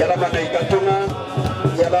yalamanoi katuma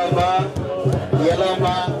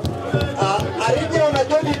yalama arije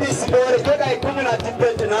unajodi this bore toda ikumi na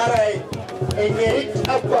tipete narai enyerit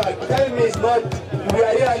apa time is not we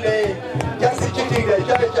are really just cheating the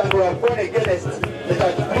church and we are going against the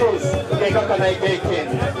church. Please keka kana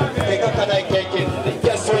keken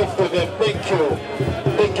just wave to them.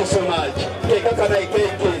 Thank you so much. Keka kana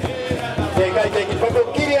keken papa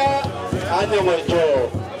Okiot anyomojo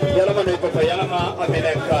yalamana papa yalama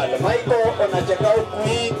aminekal Michael onacheka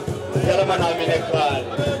ukui yalamana aminekal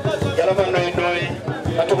yalamanoi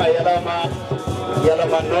atuma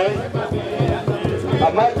yalamanoi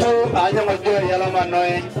amatu anyomojo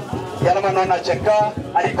yalamanoi nacheka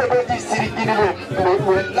alikodoji sirikini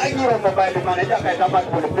langi wa mobile manager kaita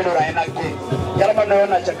matu pelo rainaki yalamanoi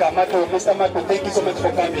nacheka matu Mr. Matu. Thank you so much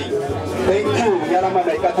for coming. Thank you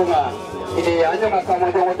yalamanoi katuma ini anyoma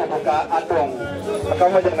kama jongo toka atong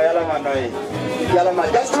kama jongo yalamanoi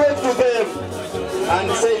just wave to them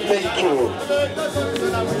and say thank you.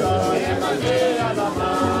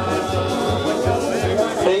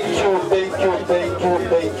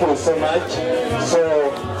 Thank you so much. So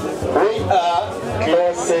we are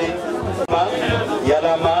closing.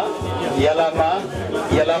 Yalama.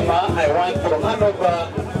 I want to hand over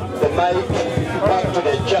the mic back to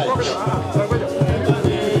the church.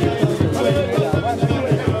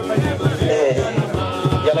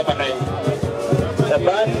 Yalamanai. The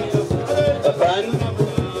band.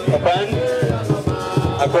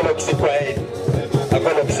 Akolo kisikwaen.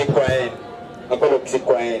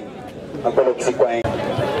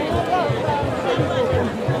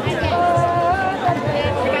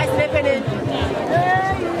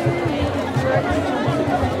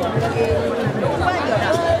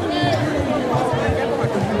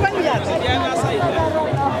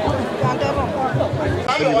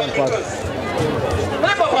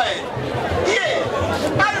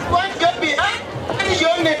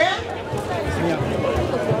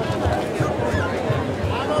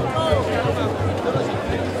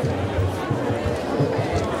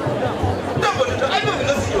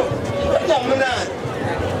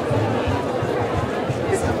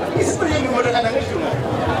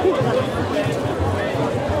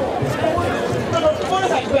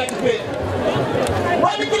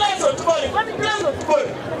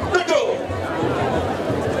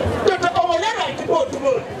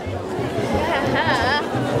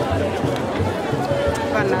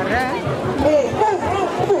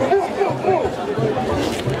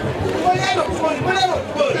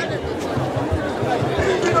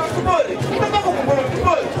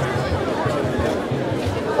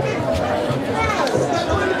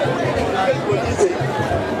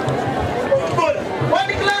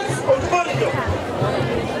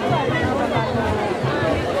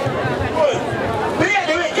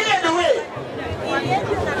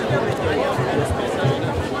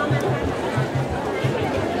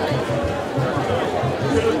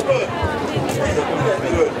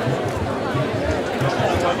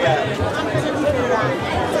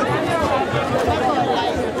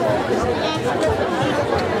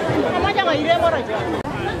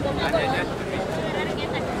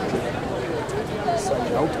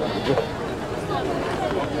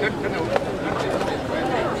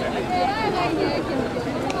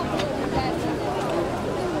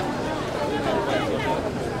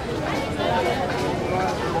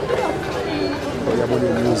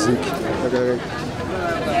 Music.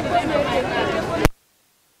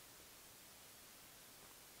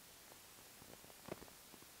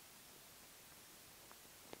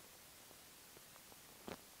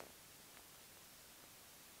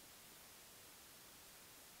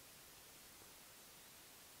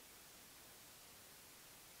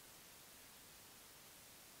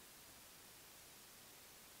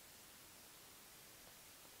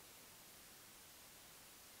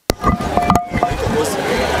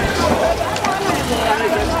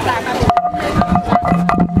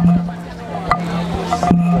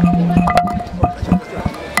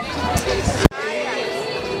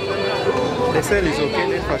 The cell is okay.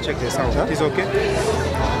 Let us check the sound. Huh? It's okay.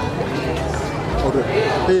 Okay.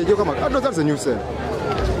 Hey, you come on. Oh, no, that's a new cell.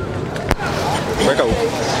 Wake up.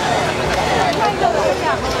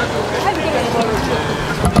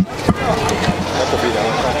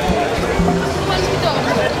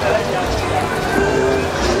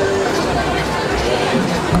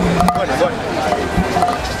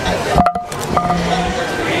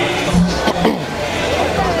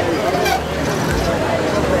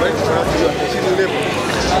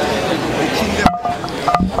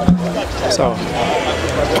 Sawa.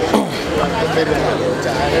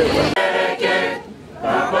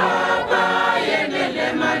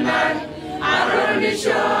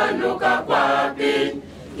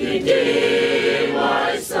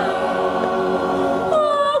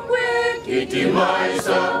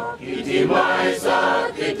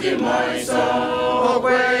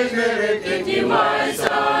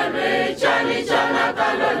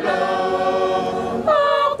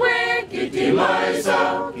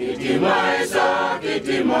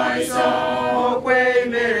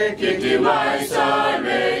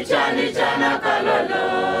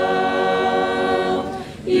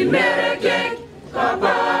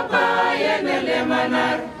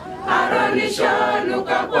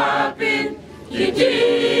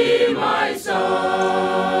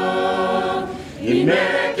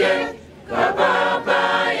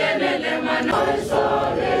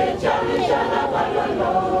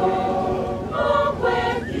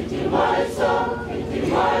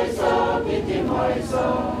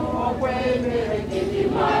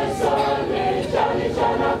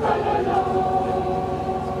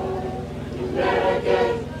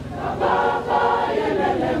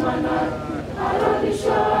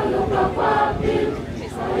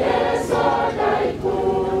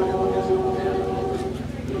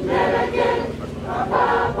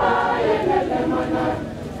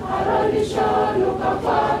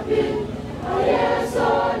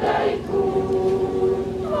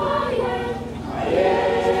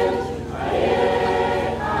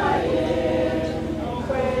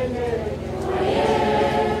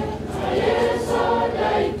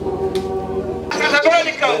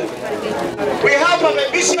 We have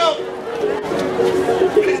a bishop.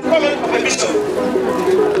 Please comment of a bishop.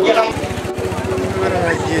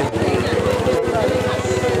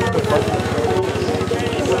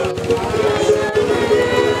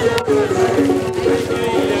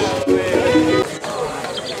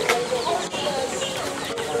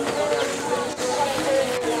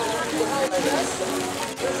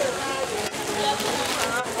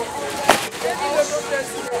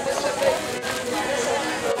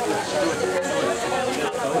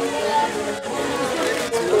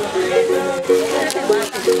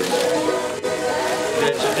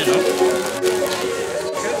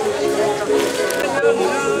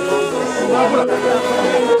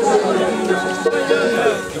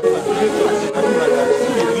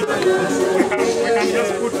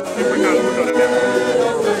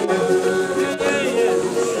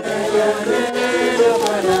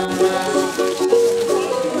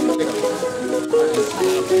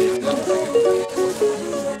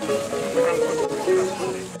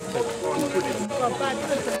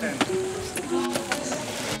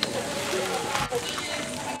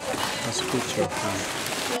 Let's put your hand.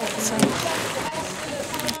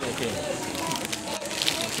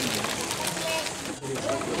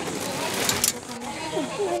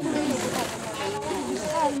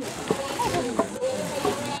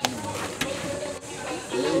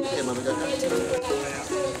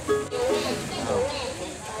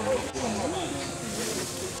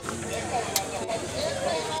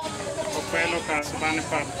 Bueno, Lucas ban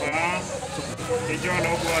papa ijo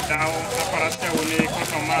logo dao aparate uni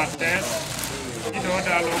kotomates ido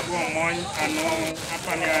da logo moñ ano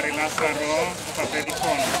apaniari lasaro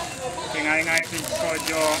papedikon ngai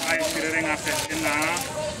sojo ai sirenga pesina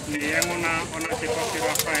ni yenguna ona Okiot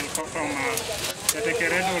Raphael kotoma tete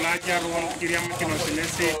keredo la jarwon kiriam kino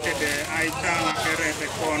sinesi kede aita na kerete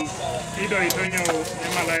kon ido itonyo e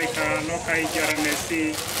malaika lokai jaranesi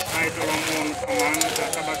aito lomon kaman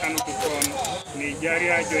tabakan kukon ni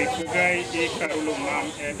jaria joy kugai I karulu mam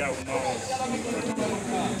e dauno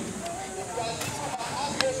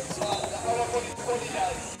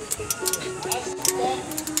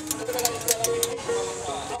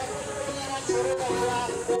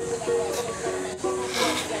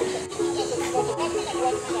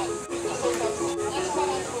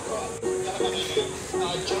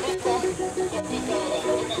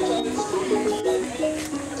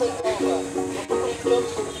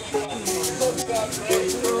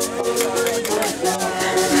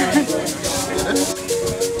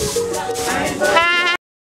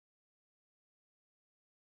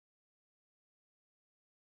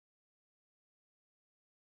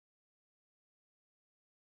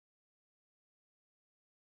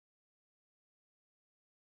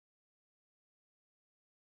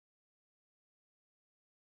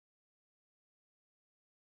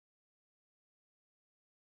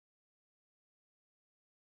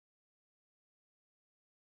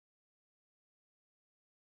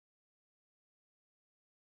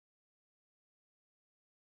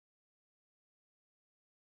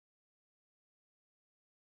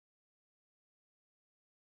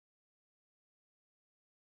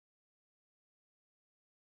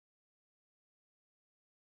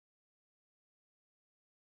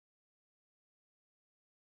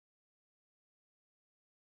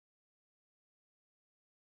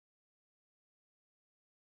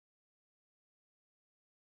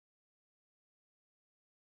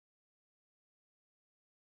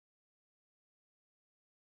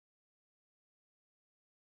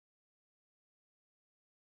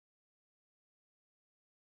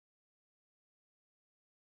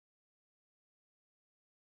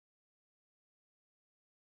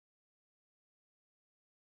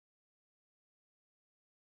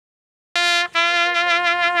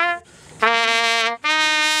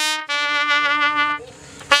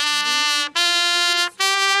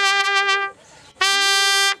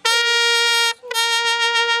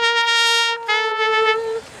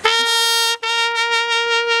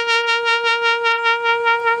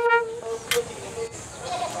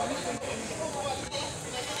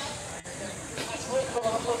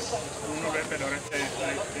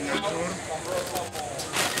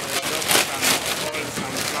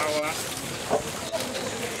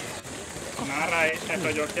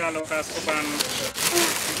Lucas kuban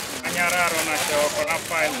anyara rona Okiot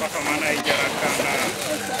Raphael kotomana ijarakana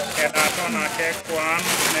kedatona ke kwan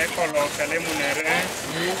nekolo kelemunere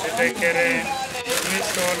tetekere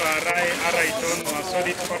miso araiton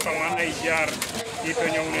masodit kotomana ijar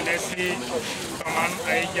itonyo unenesi kaman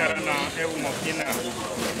aijarana eumokina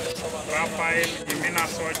Raphael imina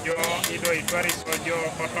sojo ido itwari sojo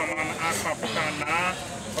kotoman akapukana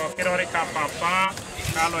kokirori kapapa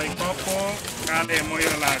kalau ikopo kale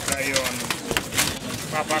moyo la kayon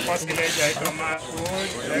papa kosile jai toma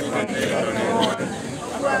uj lekon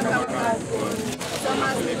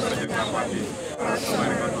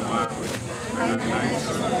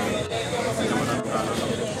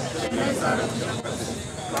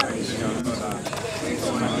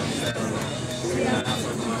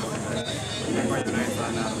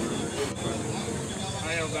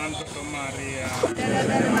ayo ganto to Maria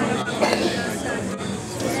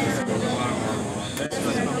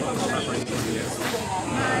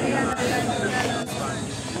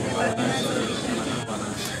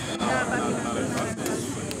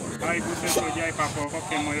Ay, puse soya y papo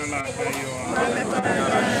que moyo la kayo.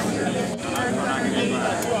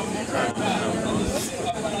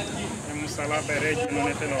 Musala bereji no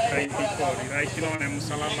nete lo kai pikori. Rai kilo ne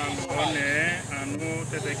musala bandone anu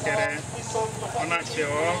tete kere ona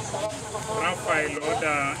cheo Raphael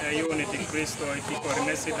oda e unity Cristo e pikori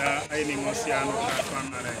nesida ai ni mosiano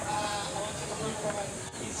katwanare.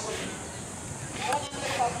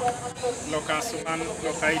 Lokasuban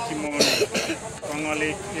lokai timoni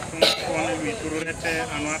kongoli itungkone witururete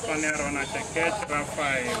anuatwane arona chekech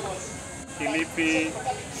Raphael Filipi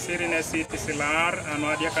sirinesi tisilar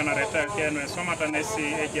anuadia kanareta kenwe somatanesi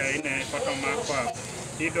ejaine kotomakwa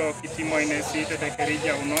ido kitimo inesi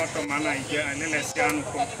tetekerija unoto mana ija alelesianu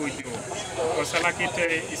kumkuju kosala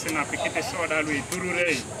kite isinapikite soda lui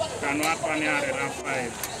tururei anuatwane are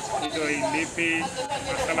Raphael ido ilipi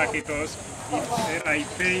asala kitos Era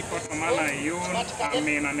ipei por mana yun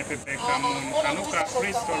amena ne pepe kamun kanuka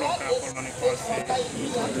Kristo loka koloni kose.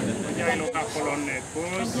 Jai loka kolone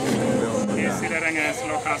kos. Esirenga es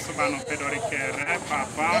loka subano pedori kere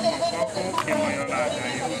papa kokoko kimoyola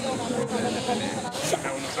gayon.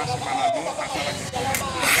 Kauno subano no kasala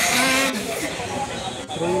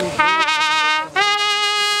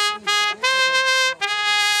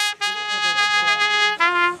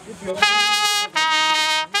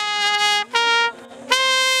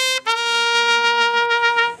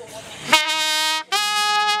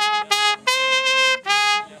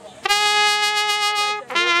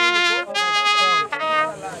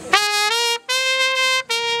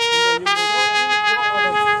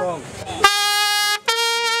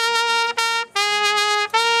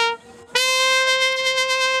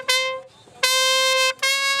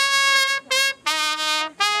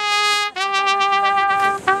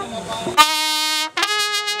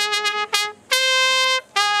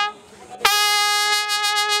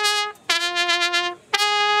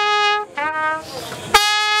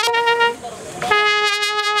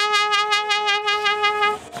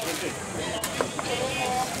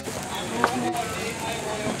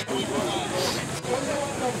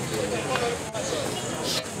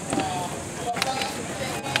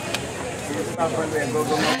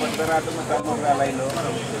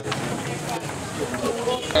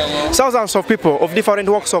Thousands of people of different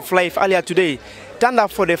walks of life earlier today turned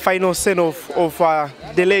up for the final scene of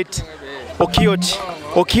the late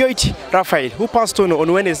Okiot Raphael, who passed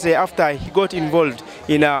on Wednesday after he got involved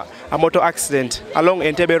in a motor accident along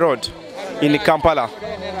Entebbe Road in Kampala.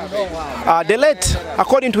 The late,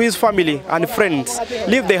 according to his family and friends,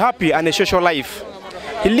 lived a happy and a social life.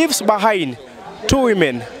 He leaves behind 2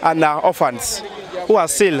 women and orphans who are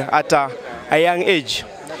still at a young age.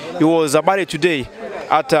 He was buried today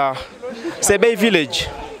at Sebei village,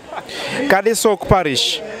 Kadesok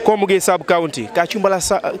parish, Komuge sub-county,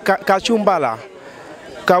 Kachumbala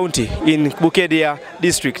county in Bukedia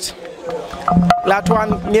district.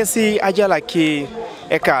 Latwan nyesi ajala ki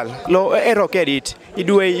ekal lo erokedit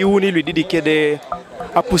idwe yuni lididi kede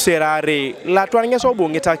apuserare latwan nyeso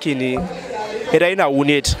bongeta kini eraina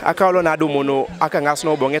unet akalo na dumono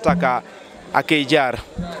akangasno bongeta ka akejar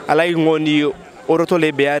alai ngoni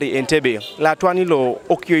orotole beari Entebbe latwani lo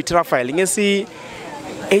Okiot Raphael ngesi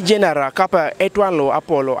ejenara kapa etwan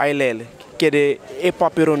Apollo ailel kede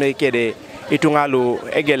epapirone kede itungalo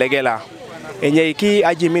egelegela enyeiki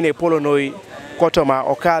ajimine polonoi kotoma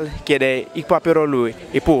okal kede ipapirolo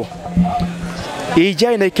ipo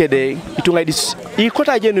ijaine kede itunga dis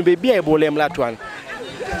ikota jenu be bia ebolem latwan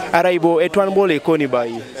araibo etwan bole koni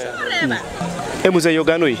bayi emuze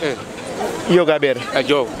yoganoi yoga ber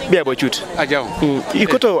ajo bia bo chut ajo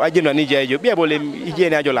ikoto ajenu ni jajo bia bolem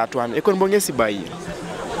ijene ajo latwan ekon bongesi bayi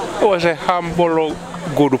was a humble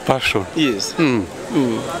good person. Yes.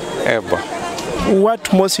 Ever.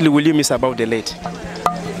 What mostly will you miss about the late?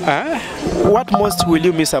 What most will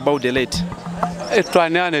you miss about the late?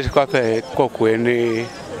 Etwaniane kwape kokweni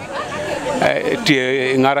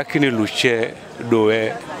tie ngarakini luche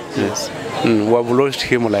doe. Yes. We've lost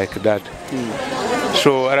him like that.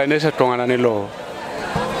 So aranesa tongana nilo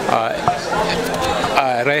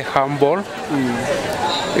very humble.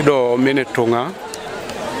 Ido mine tonga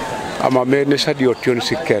ama mene sadi otion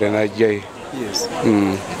sikere na jay. Yes.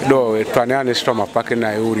 Do twanane stoma pake na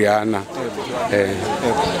uriana.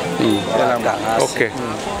 Okay.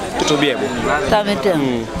 Tutobiebo. Tamete.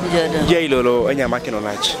 Jay lolo enya makino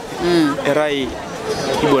nach. Erai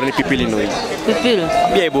iborni pipili noi. Pipili.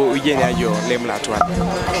 Biebo ujene ajo lemla twan.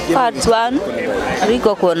 Part 1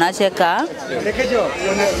 riko kona cheka.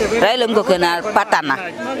 Raile mko kena patana.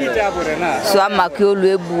 So ama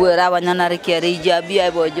kyolwe buera wanyana rikere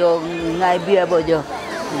ijabia bojo ngai bia bojo.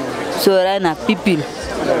 So raina pipili.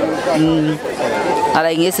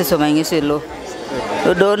 Ala ingese so mangese lo.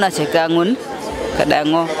 Do na cheka ngun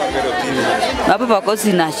kadango. Apa pako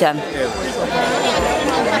sinashan.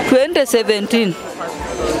 2017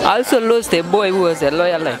 I also lost a boy who was a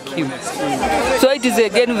lawyer like him. So it is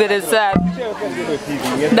again very sad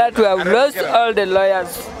that we have lost all the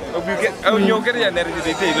lawyers.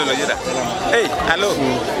 Hey, hello.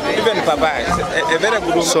 Even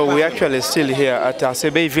Papa. So we actually still here at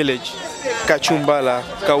Sebei village, Kachumbala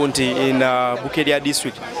county in Bukedia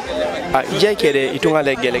district. Jekede itunga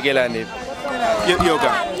legelegela ni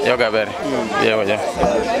yoga bere. Yoga.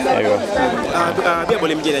 Bia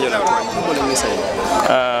bole mjene yola. Bole misa.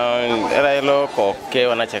 Era ilo koke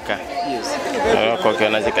wanacheka. Yes. Koke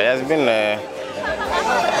wanacheka. He has been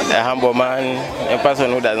a humble man, a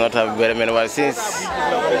person who does not have very many words. Since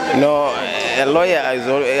a lawyer is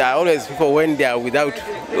always people when they are without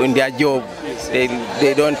in their job,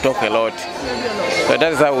 they don't talk a lot. So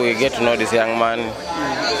that's how we get to know this young man.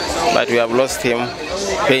 But we have lost him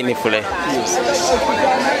painfully.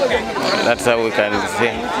 That's how we can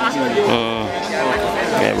say.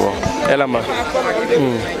 Elama.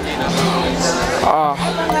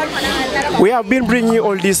 We have been bringing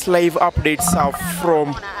all these live updates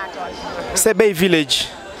from Sebe village,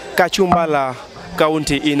 Kachumbala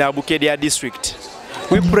County in Abukedia district.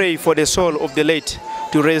 We pray for the soul of the late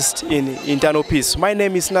to rest in eternal peace. My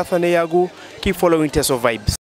name is Nathan Eyagu. Keep following Teso Vibes.